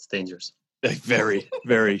video, it's dangerous. Very,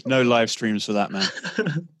 very. No live streams for that, man.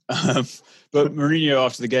 But Mourinho,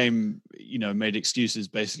 after the game, made excuses,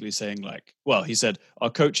 basically saying he said,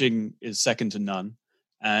 our coaching is second to none,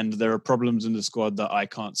 and there are problems in the squad that I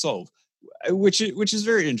can't solve, which is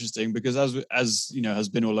very interesting, because as has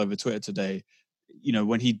been all over Twitter today,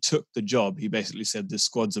 when he took the job, he basically said this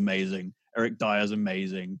squad's amazing. Eric Dyer's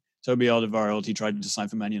amazing. Toby Alderweireld, he tried to sign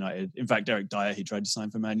for Man United. In fact, Eric Dyer, he tried to sign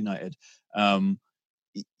for Man United.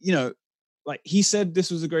 He said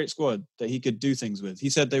this was a great squad that he could do things with. He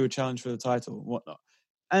said they would challenge for the title and whatnot.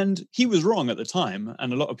 And he was wrong at the time,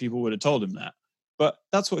 and a lot of people would have told him that. But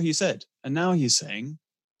that's what he said. And now he's saying,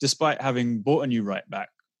 despite having bought a new right back,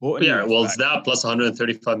 it's that plus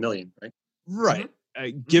 135 million, right? Right.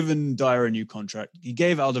 Given Dyer a new contract, he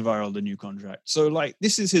gave Alderweireld a new contract. So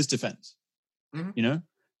this is his defense,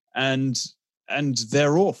 and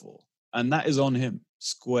they're awful, and that is on him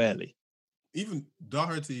squarely. Even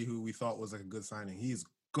Doherty, who we thought was a good signing, he's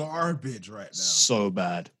garbage right now. So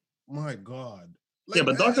bad. My God.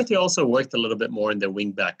 But Doherty also worked a little bit more in the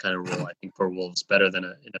wing back kind of role, I think, for Wolves, better than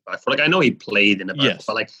in a back four. I know he played in a back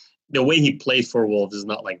four, but the way he played for Wolves is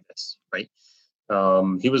not like this, right?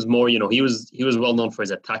 He was more, he was well known for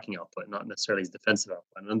his attacking output, not necessarily his defensive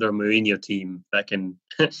output. And under a Mourinho team, that can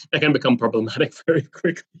become problematic very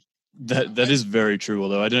quickly. That is very true.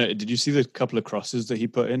 Although I don't know, did you see the couple of crosses that he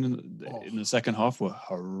put in the second half were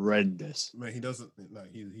horrendous? Man, he doesn't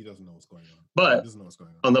know what's going on. But he doesn't know what's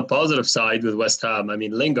going on the positive side with West Ham,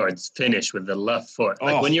 Lingard's finish with the left foot.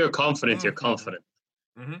 When you're confident, you're confident.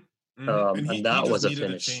 Mm-hmm. Mm-hmm. And he that just was a needed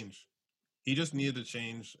finish. a change. He just needed a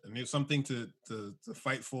change and something to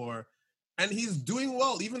fight for. And he's doing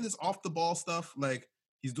well. Even this off the ball stuff, like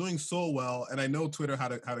he's doing so well. And I know Twitter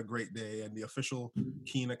had a great day, and the official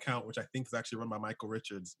Keane account, which I think is actually run by Michael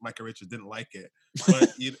Richards. Michael Richards didn't like it,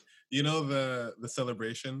 but you know the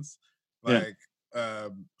celebrations. Like,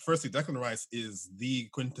 firstly, Declan Rice is the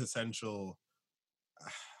quintessential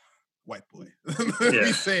white boy. Let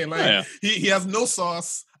me say, like he has no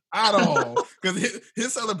sauce at all, because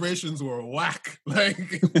his celebrations were whack.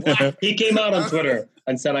 Like, whack. He came out on Twitter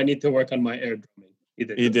and said, "I need to work on my air drumming."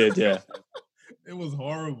 He did, yeah. It was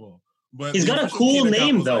horrible. But he's got a cool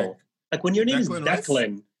name though. Like when your name is Declan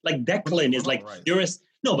Declan, Rice? like Declan is like Rice.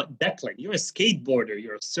 but Declan, you're a skateboarder,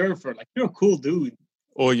 you're a surfer, like you're a cool dude.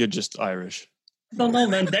 Or you're just Irish. I don't know,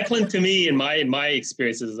 man. Declan to me, in my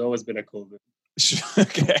experiences, has always been a cool dude.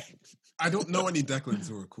 Okay. I don't know any Declans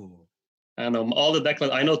who are cool. I know all the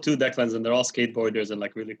Declans. I know 2 Declans, and they're all skateboarders and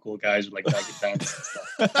like really cool guys with like baggy pants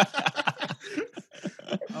and stuff.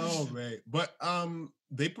 Oh man, but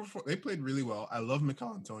they played really well. I love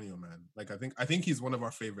Mikel Antonio, man. Like I think he's one of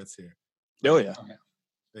our favorites here. Oh yeah.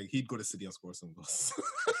 Like he'd go to City and score some goals.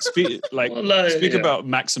 Speak about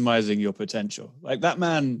maximizing your potential. Like that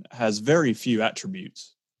man has very few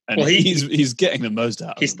attributes, and he's getting the most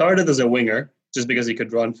out of them. He started as a winger just because he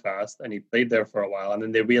could run fast, and he played there for a while. And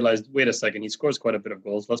then they realized, wait a second, he scores quite a bit of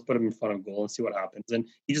goals. Let's put him in front of goal and see what happens. And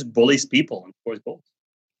he just bullies people and scores goals.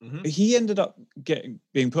 Mm-hmm. He ended up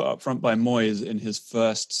being put up front by Moyes in his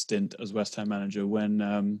first stint as West Ham manager when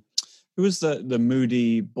who was the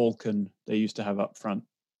moody Balkan they used to have up front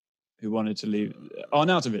who wanted to leave?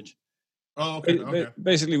 Arnautovic. Oh, okay.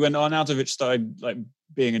 Basically, when Arnautovic started like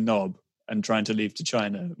being a knob and trying to leave to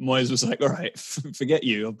China, Moyes was like, all right, forget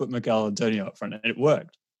you, I'll put Mikel Antonio up front, and it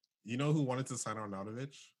worked. You know who wanted to sign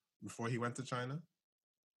Arnautovic before he went to China?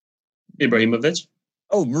 Ibrahimovic.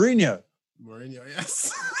 Oh, Mourinho,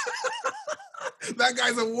 yes. That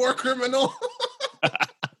guy's a war criminal.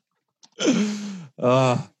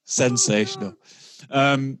 Sensational.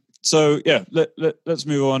 So yeah, let's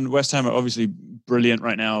move on. West Ham are obviously brilliant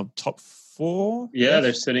right now. Top 4? Yeah,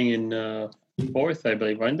 they're sitting in 4th, I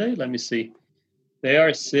believe, aren't they? Let me see. They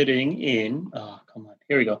are sitting in. Oh, come on.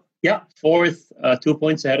 Here we go. Yeah, 4th, 2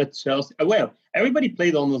 points ahead of Chelsea. Well, everybody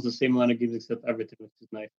played almost the same amount of games except Everton, which is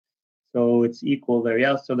nice. So it's equal there.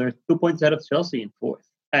 Yeah, so they're 2 points ahead of Chelsea in 4th,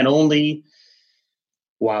 and only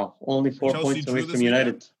 4 points away from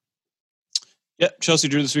United. Yeah, Chelsea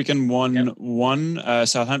drew this weekend 1-1.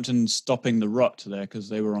 Southampton stopping the rot there because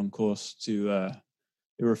they were on course to.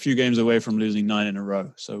 They were a few games away from losing 9 in a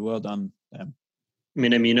row. So well done them.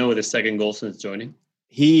 Minamino with his 2nd goal since joining.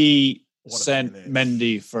 He sent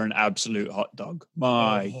Mendy for an absolute hot dog.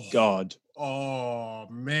 My God. Oh,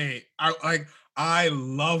 mate. I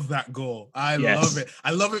love that goal. Love it.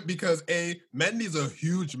 I love it because Mendy's a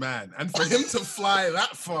huge man, and for him to fly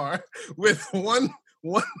that far with one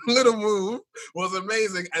little move was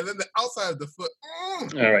amazing, and then the outside of the foot.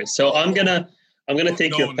 All right, so I'm gonna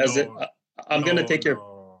take your peasant. I'm gonna take your.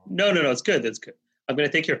 No, it's good. It's good. I'm gonna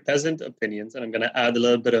take your peasant opinions, and I'm gonna add a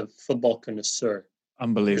little bit of football connoisseur.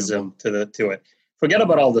 Unbelievable to it. Forget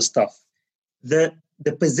about all the stuff. The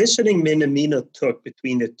positioning Minamino took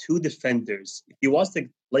between the 2 defenders. If you watched the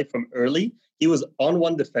play from early, he was on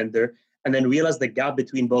one defender and then realized the gap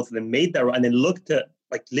between both of them, made that run, and then looked to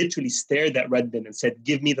literally stared at Redmond and said,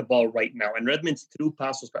 "Give me the ball right now." And Redmond's through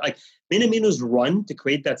pass was Minamino's run to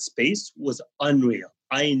create that space was unreal.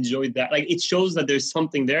 I enjoyed that. It shows that there's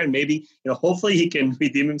something there, and maybe hopefully he can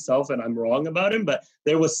redeem himself. And I'm wrong about him, but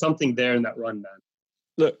there was something there in that run, man.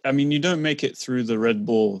 Look, I mean, you don't make it through the Red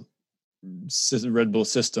Bull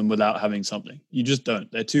system without having something. You just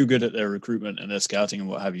don't. They're too good at their recruitment and their scouting and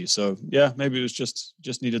what have you. So yeah, maybe it was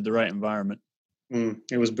just needed the right environment.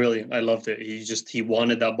 It was brilliant. I loved it. He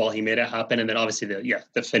wanted that ball. He made it happen, and then obviously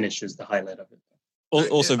the finish is the highlight of it.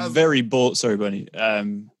 Also, very Sorry, Bunny.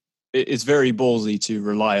 It's very ballsy to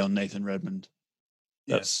rely on Nathan Redmond.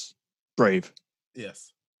 That's brave.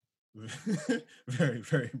 Yes, very,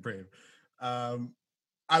 very brave.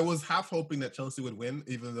 I was half hoping that Chelsea would win,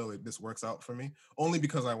 even though this works out for me, only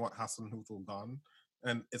because I want Hassan Huthul gone.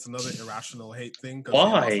 And it's another irrational hate thing.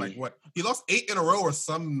 Why? He lost 8 in a row or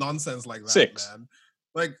some nonsense like that, 6. man.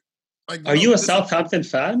 Are you a Southampton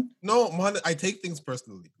fan? No, man, I take things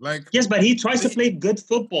personally. Yes, but he tries to play good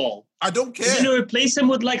football. I don't care. You're gonna replace him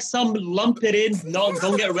with some lump it in,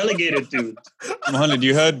 don't get relegated, dude. Mohammed,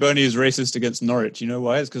 you heard Bernie is racist against Norwich. You know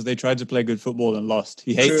why? It's because they tried to play good football and lost.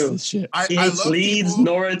 He hates this shit. He hates Leeds,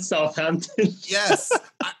 Norwich, Southampton. Yes.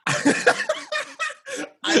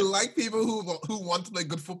 I like people who want to play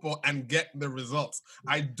good football and get the results.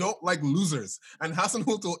 I don't like losers. And Hassan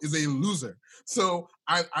Hutel is a loser. So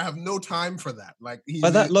I have no time for that. Like, he's By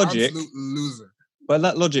that an logic, absolute loser. By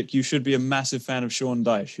that logic, you should be a massive fan of Sean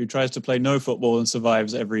Dyche, who tries to play no football and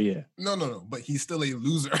survives every year. No. But he's still a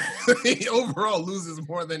loser. He overall loses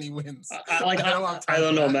more than he wins. I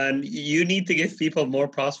don't know, man. You need to give people more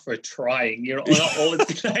props for trying. You know, not all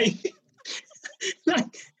it's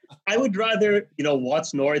like, I would rather,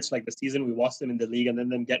 watch Norwich like the season we watched them in the league and then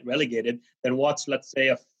them get relegated than watch, let's say,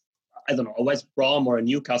 a West Brom or a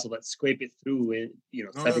Newcastle that scrape it through in,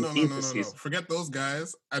 17th this season. Forget those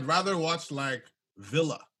guys. I'd rather watch like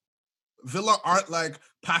Villa. Villa aren't like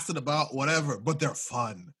pass it about, whatever, but they're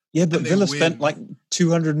fun. Yeah, but Villa spent like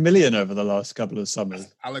 200 million over the last couple of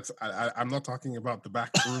summers. Alex, I'm not talking about the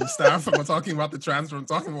backroom staff. I'm not talking about the transfer. I'm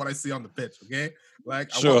talking about what I see on the pitch, okay?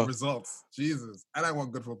 Like, I want results. Jesus. And I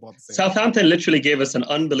want good football at the same time. Southampton literally gave us an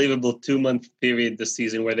unbelievable 2-month period this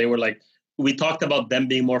season where they were like, we talked about them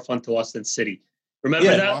being more fun to watch than City. Remember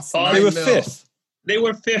that? They were fifth. They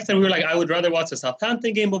were fifth, and we were like, I would rather watch a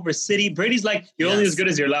Southampton game over City. Brady's like, you're only as good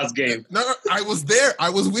as your last game. No, I was there. I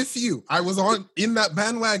was with you. I was in that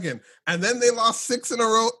bandwagon. And then they lost 6 in a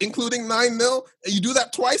row, including 9-0. And you do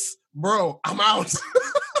that twice? Bro, I'm out.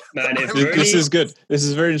 Man, this is good. This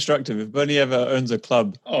is very instructive. If Bernie ever owns a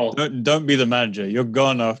club, don't be the manager. You're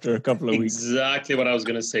gone after a couple of weeks. Exactly what I was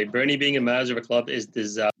going to say. Bernie being a manager of a club is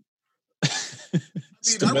disaster.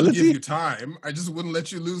 I would give you time. I just wouldn't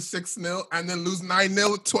let you lose 6-0 and then lose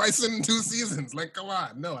 9-0 twice in 2 seasons. Like, come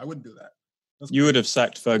on. No, I wouldn't do that. You would have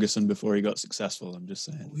sacked Ferguson before he got successful, I'm just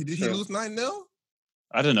saying. Did he lose 9-0?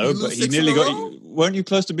 I don't know, but he nearly got... Weren't you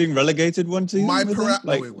close to being relegated one season?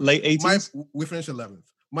 Late 80s? We finished 11th.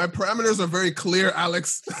 My parameters are very clear,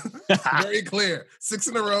 Alex. Very clear. 6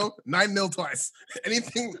 in a row, 9-0 twice.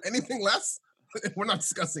 Anything less, we're not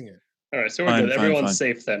discussing it. All right, so we're good. Everyone's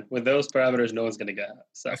safe then. With those parameters, no one's going to get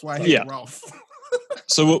sacked. That's why I hate Ralph.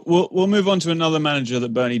 So we'll move on to another manager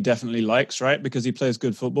that Bernie definitely likes, right? Because he plays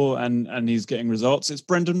good football and he's getting results. It's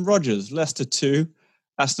Brendan Rodgers. Leicester 2,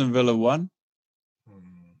 Aston Villa 1.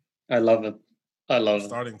 I love him.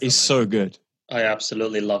 He's so good. I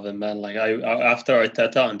absolutely love him, man. Like after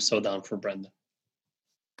Arteta, I'm so down for Brendan.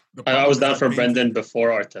 I was down for Brendan before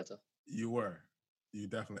Arteta. You were. You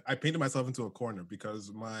definitely. I painted myself into a corner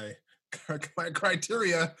because my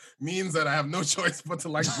criteria means that I have no choice but to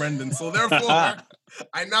like Brendan. So therefore,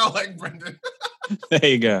 I now like Brendan. There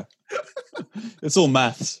you go. It's all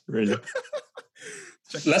maths, really.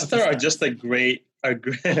 Leicester are just a great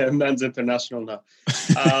men's international now.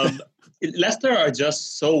 Leicester are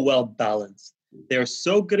just so well balanced. They're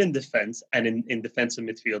so good in defense and in defensive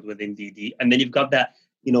midfield within DD. And then you've got that,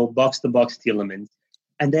 box-to-box Tielemans.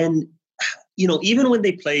 And then, even when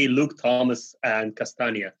they play Luke Thomas and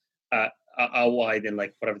Castagna out wide in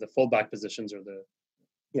like whatever the fullback positions or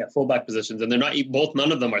fullback positions, and they're not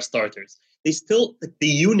none of them are starters. They still, the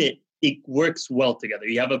unit, it works well together.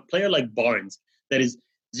 You have a player like Barnes that is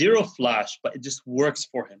zero flash, but it just works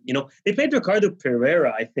for him. They played Ricardo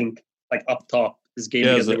Pereira, I think, like up top this game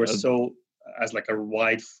because they were so as like a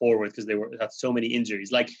wide forward because they had so many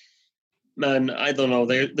injuries. Like, man, I don't know.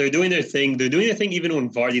 They're doing their thing. They're doing their thing even when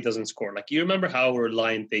Vardy doesn't score. Like, you remember how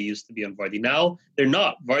reliant they used to be on Vardy. Now they're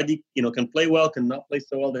not. Vardy, can play well, cannot play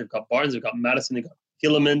so well. They've got Barnes, they've got Maddison, they've got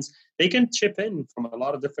Tielemans. They can chip in from a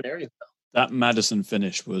lot of different areas now. That Maddison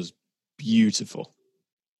finish was beautiful.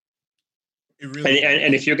 It really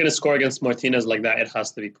and if you're going to score against Martinez like that, it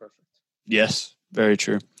has to be perfect. Yes, very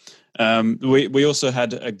true. We also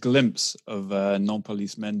had a glimpse of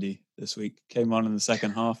Nampalys Mendy this week. Came on in the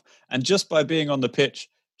second half, and just by being on the pitch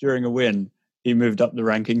during a win, he moved up the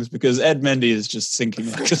rankings because Ed Mendy is just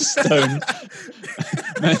sinking like a stone.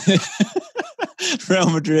 Real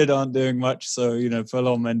Madrid aren't doing much, so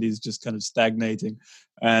Ferland Mendy's just kind of stagnating,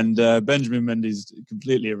 and Benjamin Mendy's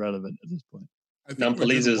completely irrelevant at this point. I think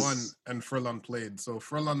Nampalys won and Ferland played, so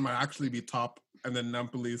Ferland might actually be top, and then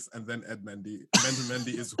Nampalys, and then Ed Mendy. Benjamin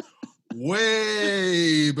Mendy is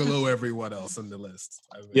way below everyone else on the list.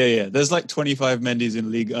 Yeah. There's like 25 Mendys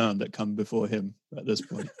in Ligue 1 that come before him at this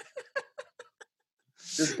point.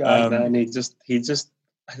 This guy, man, he just,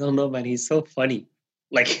 I don't know, man. He's so funny.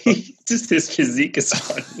 Like, just his physique is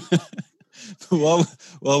funny.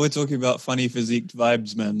 while we're talking about funny physique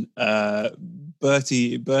vibes, man,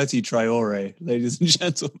 Bertie Traore, ladies and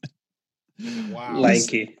gentlemen. Wow.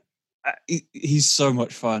 Lanky. He's so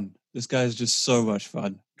much fun. This guy is just so much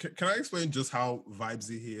fun. Can I explain just how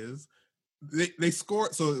vibesy he is? They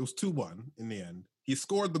scored, so it was 2-1 in the end. He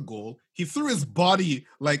scored the goal. He threw his body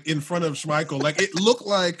like in front of Schmeichel. Like, it looked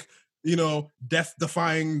like,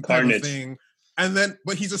 death-defying kind of thing. And then,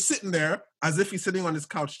 but he's just sitting there as if he's sitting on his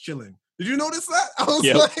couch chilling. Did you notice that? I was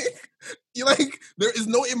like, there is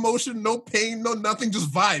no emotion, no pain, no nothing,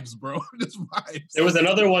 just vibes, bro. Just vibes. There was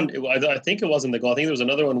another one. I think it wasn't the goal. I think there was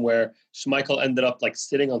another one where Schmeichel ended up like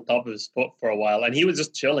sitting on top of his foot for a while, and he was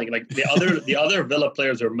just chilling. Like the other Villa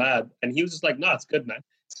players were mad, and he was just like, "No, it's good, man."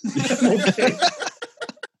 Okay.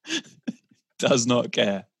 Does not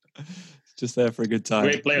care. Just there for a good time.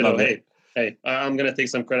 Great player, Love though. it. Hey, I'm gonna take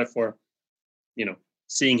some credit for,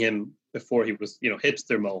 seeing him before he was,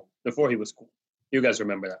 hipster Mo, before he was cool. You guys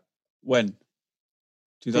remember that? When?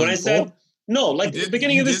 When I 2004? said no, like the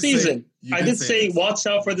beginning of the season, I did say, this. watch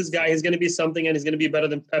out for this guy. He's going to be something, and he's going to be better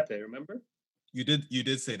than Pepe. Remember? You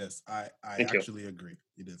did say this. I actually agree.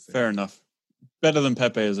 You did say Fair that. enough. Better than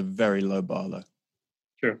Pepe is a very low bar, though.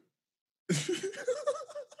 Sure.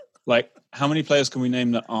 Like, how many players can we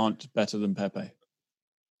name that aren't better than Pepe?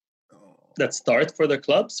 That start for the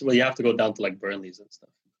clubs? Well, you have to go down to like Burnley's and stuff.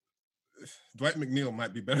 Dwight McNeil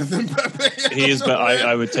might be better than Pepe. He is, but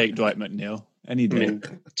I would take Dwight McNeil any day. I mean,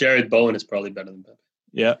 Jared Bowen is probably better than Pepe.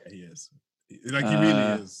 Yeah. He is. Like, he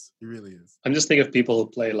really is. He really is. I'm just thinking of people who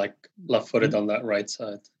play like left-footed on that right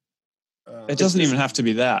side. It doesn't even have to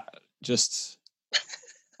be that. Just,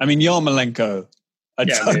 I mean, Yarmolenko.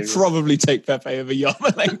 I'd probably take Pepe over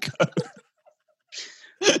Yarmolenko.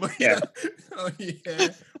 But yeah. Oh, yeah.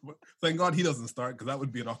 But thank God he doesn't start, because that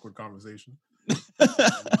would be an awkward conversation.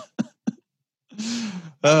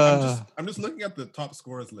 I'm just looking at the top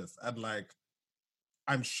scorers list, and like,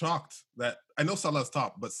 I'm shocked that I know Salah's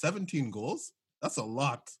top, but 17 goals? That's a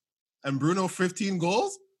lot. And Bruno 15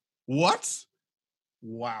 goals? What?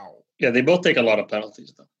 Wow. Yeah, they both take a lot of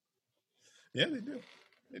penalties, though. Yeah, they do.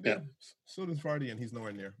 They do. Yeah. So does Vardy, and he's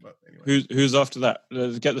nowhere near. But anyway, who's after that?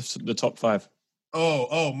 Let's get the top five.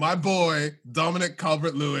 Oh, my boy Dominic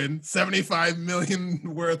Calvert-Lewin, 75 million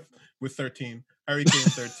worth with 13. Harry Kane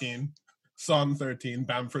 13. Son 13.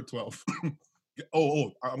 Bamford 12.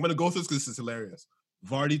 I'm gonna go through this because this is hilarious.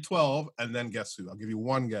 Vardy 12, and then guess who? I'll give you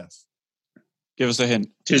one guess. Give us a hint.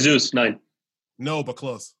 Jesus 9. No, but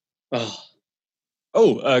close. Gundogan.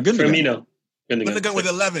 Firmino. Gundogan with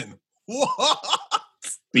 11. What?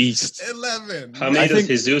 Beast. 11. How many does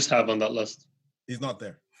Jesus have on that list? He's not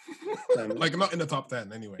there. Like, not in the top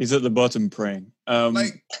 10 anyway. He's at the bottom praying.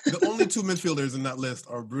 Like, the only two midfielders in that list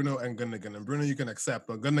are Bruno and Gundogan. And Bruno you can accept,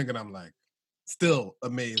 but Gundogan I'm like still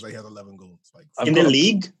amazed that he has 11 goals. Like, in the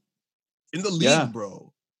league? In the league,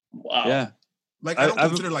 bro. Wow. Yeah. Like, I don't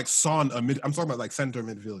consider like Son I'm talking about like center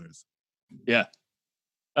midfielders. Yeah.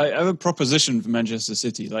 I have a proposition for Manchester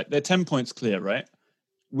City. Like, they're 10 points clear, right?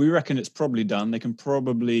 We reckon it's probably done. They can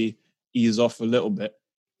probably ease off a little bit.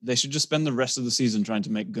 They should just spend the rest of the season trying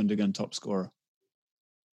to make Gundogan top scorer.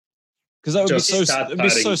 Because that would be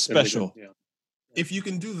so special. Yeah. If you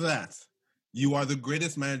can do that, you are the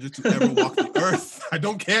greatest manager to ever walk the earth. I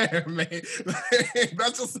don't care, man.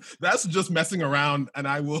 That's just messing around, and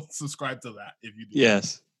I will subscribe to that if you do.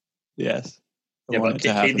 Yes. Yeah, but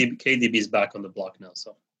KDB's back on the block now,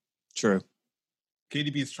 so. True.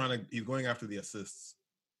 KDB is he's going after the assists.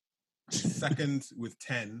 Second with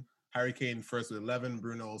 10. Harry Kane first with 11.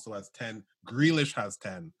 Bruno also has 10. Grealish has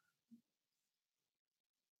 10.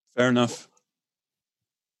 Fair enough.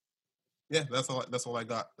 Yeah, that's all I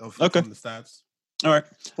got from the stats. All right.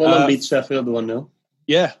 Fulham beat Sheffield 1-0.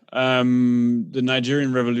 Yeah. The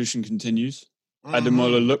Nigerian revolution continues.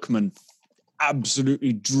 Ademola Lookman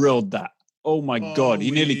absolutely drilled that. Oh my God.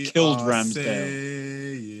 He nearly killed Ramsdale.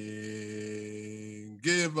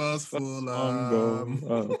 Give us Fulham.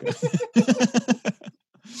 Okay.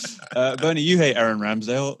 Bernie, you hate Aaron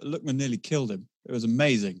Ramsdale. Lookman nearly killed him. It was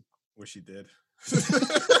amazing. Wish he did.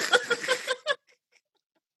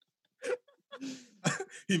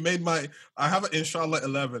 He made I have an Inshallah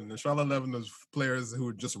 11. Inshallah 11 is players who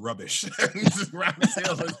are just rubbish.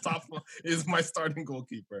 Ramsdale is my starting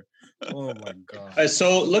goalkeeper. Oh my God.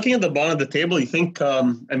 So looking at the bottom of the table, you think,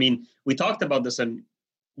 we talked about this, and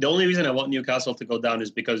the only reason I want Newcastle to go down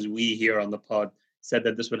is because we here on the pod said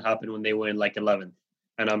that this would happen when they were in like 11th.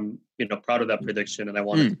 And I'm, proud of that prediction, and I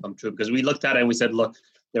want it to come true, because we looked at it and we said, look,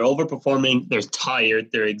 they're overperforming, they're tired,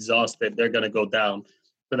 they're exhausted, they're going to go down.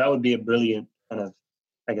 So that would be a brilliant kind of,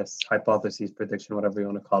 I guess, hypothesis, prediction, whatever you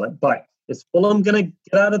want to call it. But is Fulham going to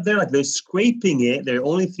get out of there? Like, they're scraping it. They're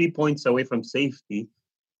only 3 points away from safety.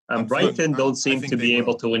 Brighton don't seem to be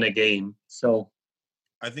able to win a game. So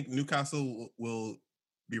I think Newcastle will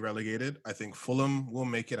be relegated. I think Fulham will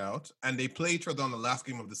make it out. And they play each other on the last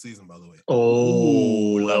game of the season, by the way.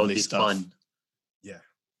 Oh, lovely stuff. Fun. Yeah.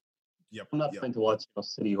 Yep. I'm not trying to watch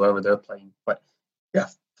City, whoever they're playing. But yeah,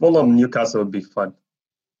 Fulham, Newcastle would be fun.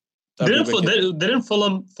 That'd be wicked. Didn't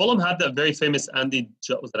Fulham had that very famous Andy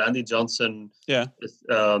Johnson? Yeah.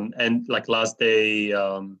 And like last day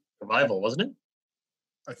revival, wasn't it?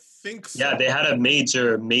 I think so. Yeah, they had a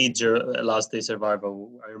major last day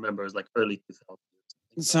survival. I remember it was like early 2000s.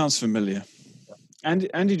 It sounds familiar.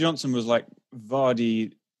 Andy Johnson was like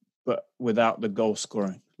Vardy, but without the goal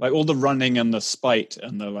scoring. Like all the running and the spite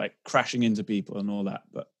and the like crashing into people and all that.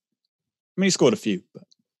 But I mean, he scored a few. But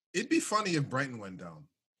it'd be funny if Brighton went down.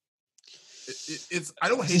 It's I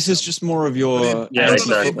don't hate. This is just more of your football I'm just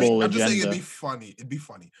saying agenda. It'd be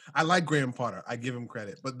funny. I like Graham Potter. I give him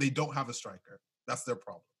credit, but they don't have a striker. That's their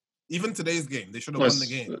problem. Even today's game, they should have won the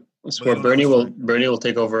game. So Bernie will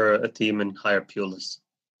take over a team and hire Pulis.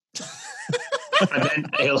 And then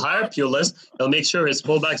he'll hire Pulis. He'll make sure his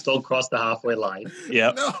fullbacks don't cross the halfway line.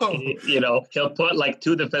 Yeah. No. He'll put like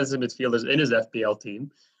 2 defensive midfielders in his FPL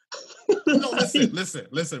team. No,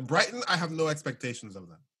 listen. Brighton, I have no expectations of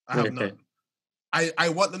them. I have none. I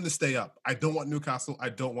want them to stay up. I don't want Newcastle. I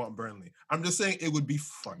don't want Burnley. I'm just saying it would be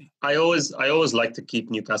funny. I always like to keep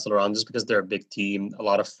Newcastle around just because they're a big team, a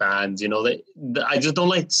lot of fans. I just don't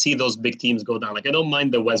like to see those big teams go down. Like I don't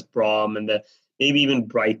mind the West Brom and maybe even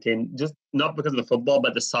Brighton, just not because of the football,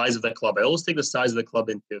 but the size of the club. I always take the size of the club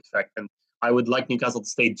into effect, and I would like Newcastle to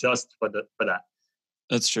stay just for that.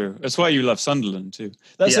 That's true. That's why you love Sunderland too.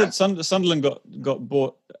 That's it. Sunderland got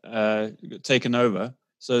bought, taken over.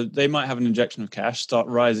 So they might have an injection of cash, start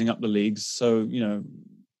rising up the leagues. So,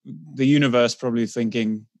 the universe probably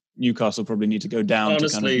thinking Newcastle probably need to go down to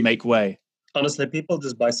kind of make way. Honestly, people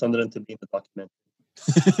just buy Sunderland to be in the documentary.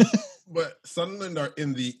 But Sunderland are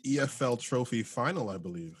in the EFL Trophy final, I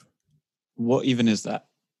believe. What even is that?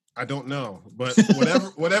 I don't know, but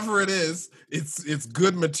whatever it is, it's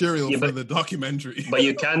good material for the documentary. But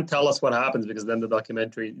you can't tell us what happens because then the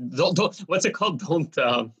documentary don't what's it called? No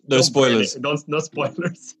spoilers. No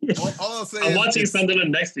spoilers. All I'll say I'm watching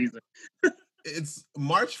Sunderland next season. It's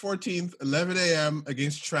March 14th, 11 a.m.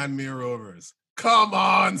 against Tranmere Rovers. Come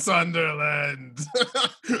on, Sunderland!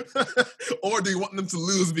 Or do you want them to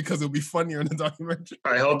lose because it'll be funnier in the documentary?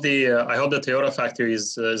 I hope the Toyota factory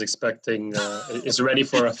is expecting is ready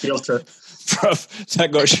for a field trip. That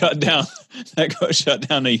got shut down. That got shut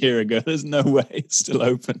down a year ago. There's no way it's still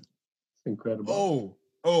open. Incredible.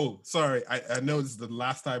 Oh, sorry. I know this is the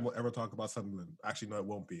last time we'll ever talk about Sunderland. Actually, no, it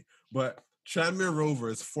won't be. But Tranmere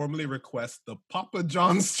Rovers formally request the Papa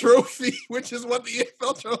John's Trophy, which is what the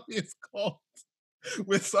EFL Trophy is called.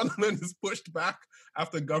 With Sunderland is pushed back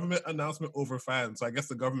after government announcement over fans. So I guess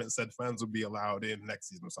the government said fans would be allowed in next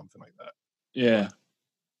season or something like that. Yeah.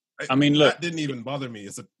 I mean, look. That didn't even bother me.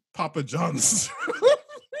 It's a Papa John's.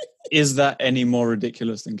 Is that any more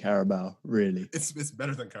ridiculous than Carabao, really? It's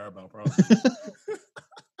better than Carabao, probably.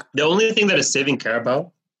 The only thing that is saving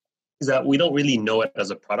Carabao is that we don't really know it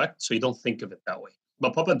as a product, so you don't think of it that way.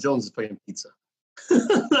 But Papa John's is putting pizza.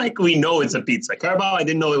 Like we know it's a pizza. Carabao, I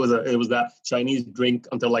didn't know it was that Chinese drink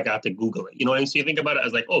until I had to Google it. You know what I mean? So you think about it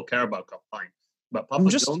as like, oh, Carabao Cup, fine. But Papa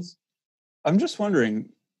John's? I'm just wondering,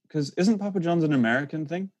 because isn't Papa John's an American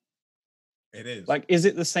thing? It is. Like, is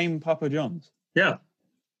it the same Papa John's? Yeah.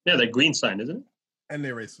 Yeah, the green sign, isn't it? And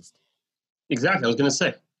they're racist. Exactly, I was going to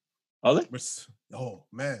say. Are they? Oh,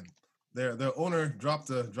 man. Their owner dropped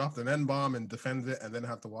an N-bomb and defended it and then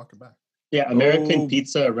had to walk it back. Yeah, American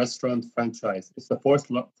Pizza Restaurant Franchise. It's the fourth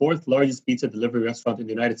largest pizza delivery restaurant in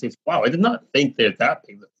the United States. Wow, I did not think they're that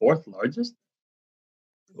big. The fourth largest.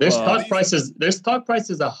 Their stock price is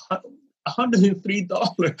 $103.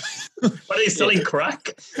 What are they selling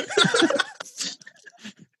crack?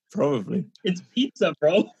 Probably. It's pizza,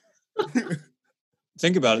 bro.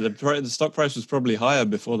 Think about it. The stock price was probably higher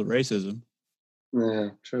before the racism.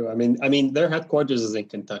 Yeah, true. I mean, their headquarters is in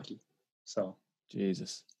Kentucky. So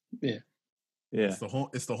Jesus. Yeah. Yeah.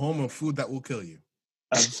 It's the home of food that will kill you.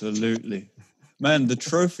 Absolutely. Man, the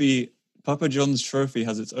trophy, Papa John's trophy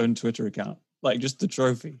has its own Twitter account. Like just the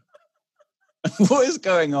trophy. What is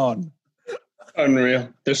going on?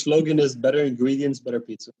 Unreal. Their slogan is better ingredients, better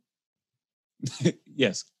pizza.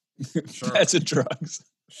 Yes. Sure. Better drugs.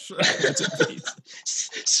 Sure. Better pizza.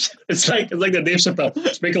 It's like the Dave Chappelle.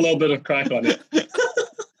 Sprinkle a little bit of crack on it.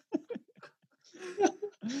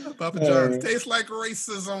 Papa John's tastes like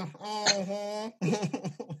racism.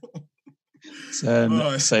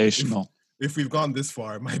 Sensational. If we've gone this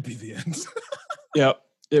far, it might be the end. Yep,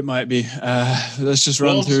 it might be. Let's just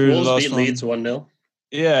run through the last beat one. Leeds 1-0.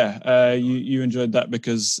 Yeah, you enjoyed that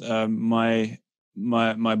because my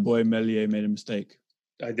boy Meslier made a mistake.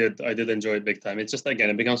 I did enjoy it big time. It's just,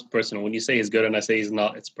 again, it becomes personal. When you say he's good and I say he's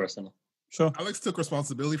not, it's personal. Sure. Alex took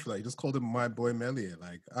responsibility for that. He just called him my boy Meslier.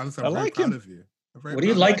 Like, Alex, I'm very proud of you. What do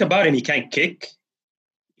you like about him? He can't kick.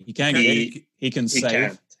 He can He- he can He save.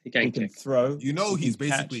 can't. He He can't can kick. throw. You know he he's can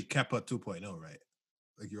basically catch. Kepa 2.0, right?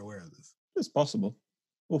 Like you're aware of this. It's possible.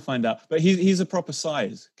 We'll find out. But he's a proper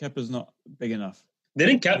size. Kepa's not big enough.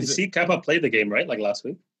 Didn't Is it- see Kappa play the game, right? Like last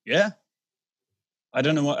week. Yeah. I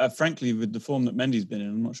don't know what. Frankly, with the form that Mendy's been in,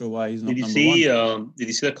 I'm not sure why he's not Did you number see? one. Did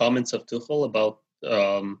you see the comments of Tuchel about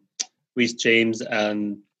Reece James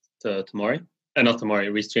and Tamari? Not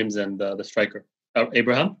Tamari. Reece James and the striker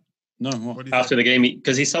Abraham. No. What? What do you After say? the game,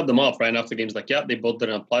 because he subbed them off, right? And after the game, he's like, yeah, they both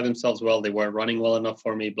didn't apply themselves well. They weren't running well enough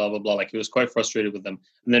for me, blah, blah, blah. Like, he was quite frustrated with them.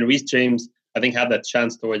 And then Reece James, I think, had that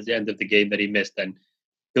chance towards the end of the game that he missed. And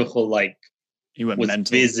Tuchel, like, He went was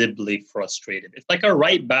mental. visibly frustrated. It's like a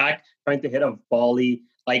right back trying to hit a volley.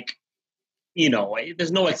 Like,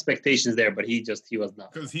 there's no expectations there, but he was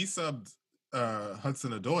not. Because he subbed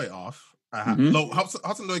Hudson-Odoi off. Mhm. No,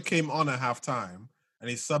 Hudson-Odoi came on at halftime, and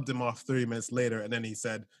he subbed him off 30 minutes later, and then he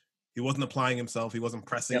said he wasn't applying himself, he wasn't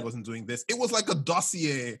pressing, Yep. he wasn't doing this. It was like a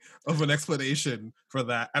dossier of an explanation for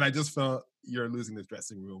that, and I just felt you're losing the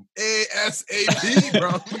dressing room. ASAP,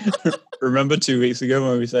 bro. Remember 2 weeks ago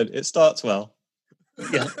when we said it starts well,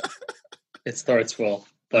 Yeah, it starts well.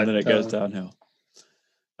 But, and then it goes downhill.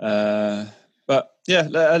 But yeah,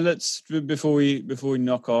 let's before we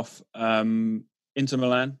knock off. Inter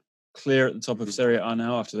Milan clear at the top of Serie A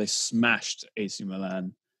now after they smashed AC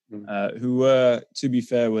Milan, who were, to be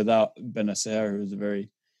fair, without Benacer, who was a very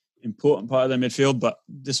important part of their midfield. But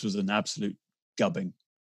this was an absolute gubbing.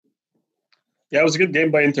 Yeah, it was a good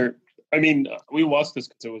game by Inter. I mean, we watched this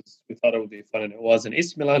because we thought it would be fun, and it was. And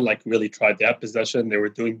AC Milan really tried to have possession. They were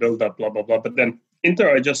doing build up, blah blah blah. But then Inter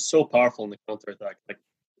are just so powerful in the counter attack.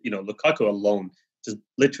 Lukaku alone just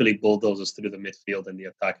literally bulldozes through the midfield and the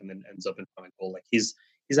attack, and then ends up in front of goal. Like he's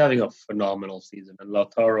having a phenomenal season. And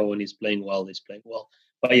Lautaro, when he's playing well, he's playing well.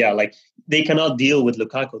 But yeah, they cannot deal with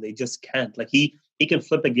Lukaku. They just can't. He can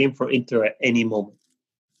flip a game for Inter at any moment.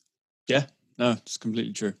 Yeah, no, it's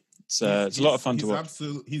completely true. It's a lot of fun to watch.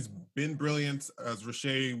 He's been brilliant. As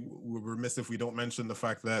Richer, we're remiss if we don't mention the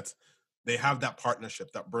fact that they have that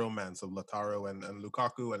partnership, that bromance of Lautaro and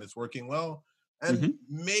Lukaku, and it's working well. And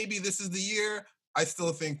maybe this is the year. I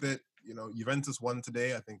still think that, Juventus won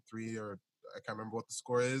today. I think 3 or I can't remember what the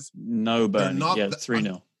score is. No, Bernie. Yeah,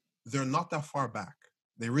 3-0. They're not that far back.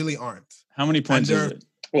 They really aren't. How many points is it?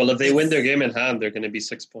 Well, if they win their game in hand, they're going to be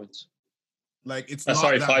 6 points. It's not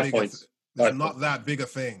that 5 big points. It's not that big a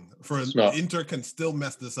thing. Inter can still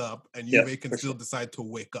mess this up, and Juve can still decide to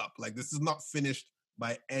wake up. This is not finished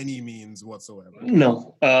by any means whatsoever.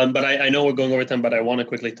 No, but I know we're going over time, but I want to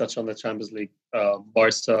quickly touch on the Champions League.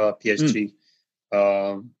 Barca, PSG.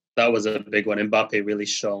 That was a big one. Mbappe really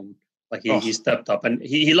shone. He stepped up, and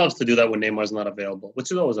he loves to do that when Neymar's not available,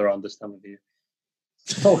 which is always around this time of year.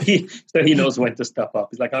 So he knows when to step up.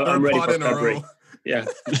 He's like, I'm ready for February. Yeah.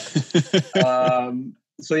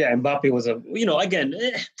 So yeah, Mbappe was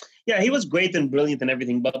he was great and brilliant and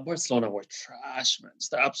everything, but Barcelona were trash, man. It's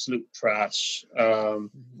the absolute trash. The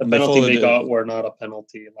penalty they got were not a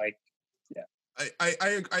penalty.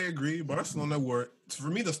 I agree. Barcelona were, for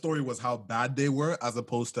me, the story was how bad they were as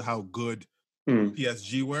opposed to how good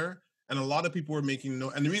PSG were. And a lot of people were making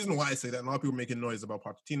noise. And the reason why I say that, a lot of people were making noise about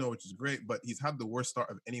Pochettino, which is great, but he's had the worst start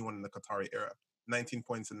of anyone in the Qatari era. 19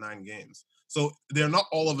 points in 9 games. So they're not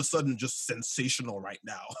all of a sudden just sensational right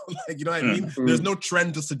now. You know what I mean? There's no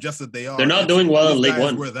trend to suggest that they are. They're not doing well in League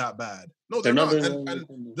One. Were that bad. No, they're not. And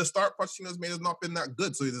the start Pochettino's made has not been that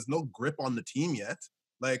good. So there's no grip on the team yet.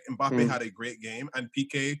 Mbappe had a great game, and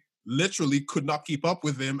Piqué literally could not keep up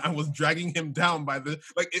with him and was dragging him down by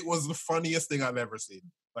it was the funniest thing I've ever seen.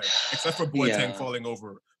 Except for Boateng falling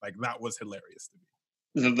over. That was hilarious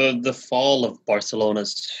to me. The fall of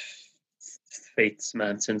Barcelona's fates,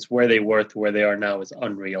 man, since where they were to where they are now is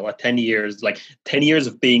unreal. 10 years, 10 years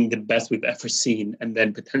of being the best we've ever seen, and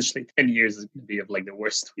then potentially 10 years is going to be of the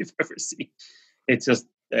worst we've ever seen. It's just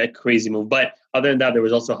a crazy move. But other than that, there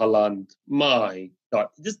was also Haaland. My God,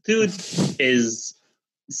 this dude is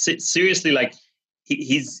seriously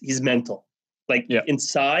he's mental.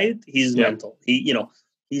 Inside, he's mental.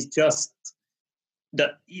 He's just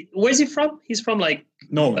where's he from? He's from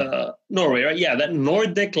Norway. Norway, right? Yeah, that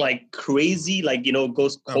Nordic crazy,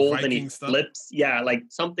 goes cold and he flips. Yeah,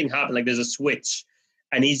 something happened. There's a switch,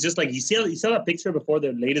 and he's just you saw that picture before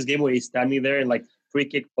the latest game where he's standing there in free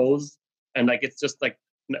kick pose, and it's just the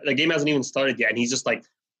game hasn't even started yet, and he's just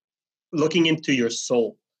looking into your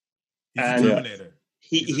soul. He's a Terminator.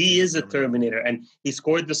 He is a Terminator, and he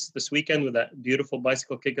scored this weekend with that beautiful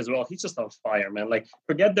bicycle kick as well. He's just on fire, man.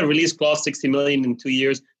 Forget the release clause, 60 million in 2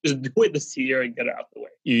 years. Just do it this year and get it out of the way.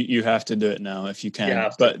 You have to do it now if you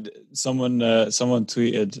can. But someone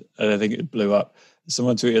tweeted, and I think it blew up.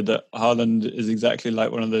 Someone tweeted that Haaland is exactly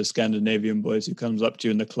like one of those Scandinavian boys who comes up to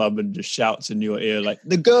you in the club and just shouts in your ear like,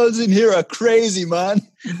 "The girls in here are crazy, man."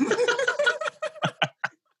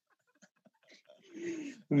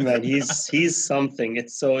 Man, he's something.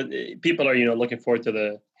 It's so people are looking forward to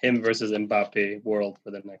the him versus Mbappe world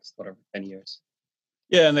for the next 10 years.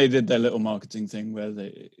 Yeah, and they did their little marketing thing where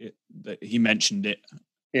he mentioned it.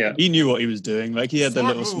 Yeah, he knew what he was doing. Like he had that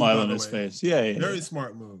little smile on his face. Yeah, very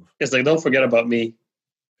smart move. It's like, don't forget about me.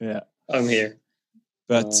 Yeah, I'm here.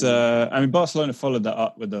 But I mean, Barcelona followed that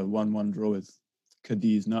up with a 1-1 draw with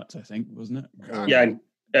Cadiz Nuts, I think, wasn't it? Yeah.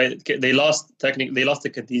 They lost to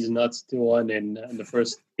Cadiz Nuts 2-1 in the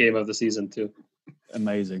first game of the season too.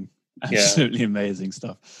 Amazing, absolutely amazing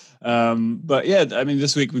stuff. But yeah, I mean,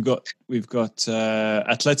 this week we've got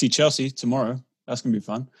Atleti Chelsea tomorrow. That's gonna be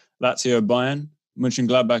fun. Lazio Bayern,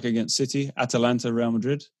 Mönchengladbach against City, Atalanta Real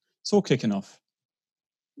Madrid. It's all kicking off.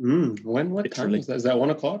 What time is that? Is that 1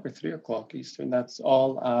 o'clock or 3 o'clock Eastern? That's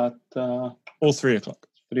all at all 3 o'clock.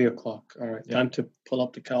 3 o'clock. All right. Yeah. Time to pull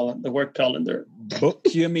up the work calendar. Book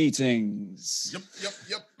your meetings.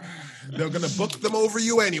 Yep. They're gonna book them over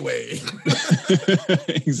you anyway.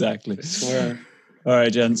 Exactly. I swear. All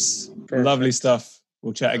right, gents. Perfect. Lovely stuff.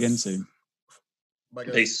 We'll chat again soon. Bye,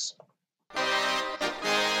 guys. Peace.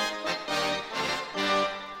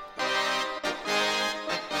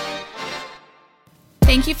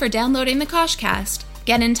 Thank you for downloading the Koshcast.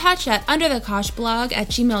 Get in touch at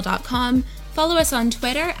underthekoshblog@gmail.com. Follow us on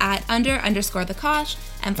Twitter at @under_the_Kosh.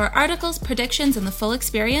 And for articles, predictions, and the full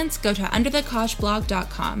experience, go to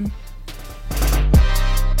underthekoshblog.com.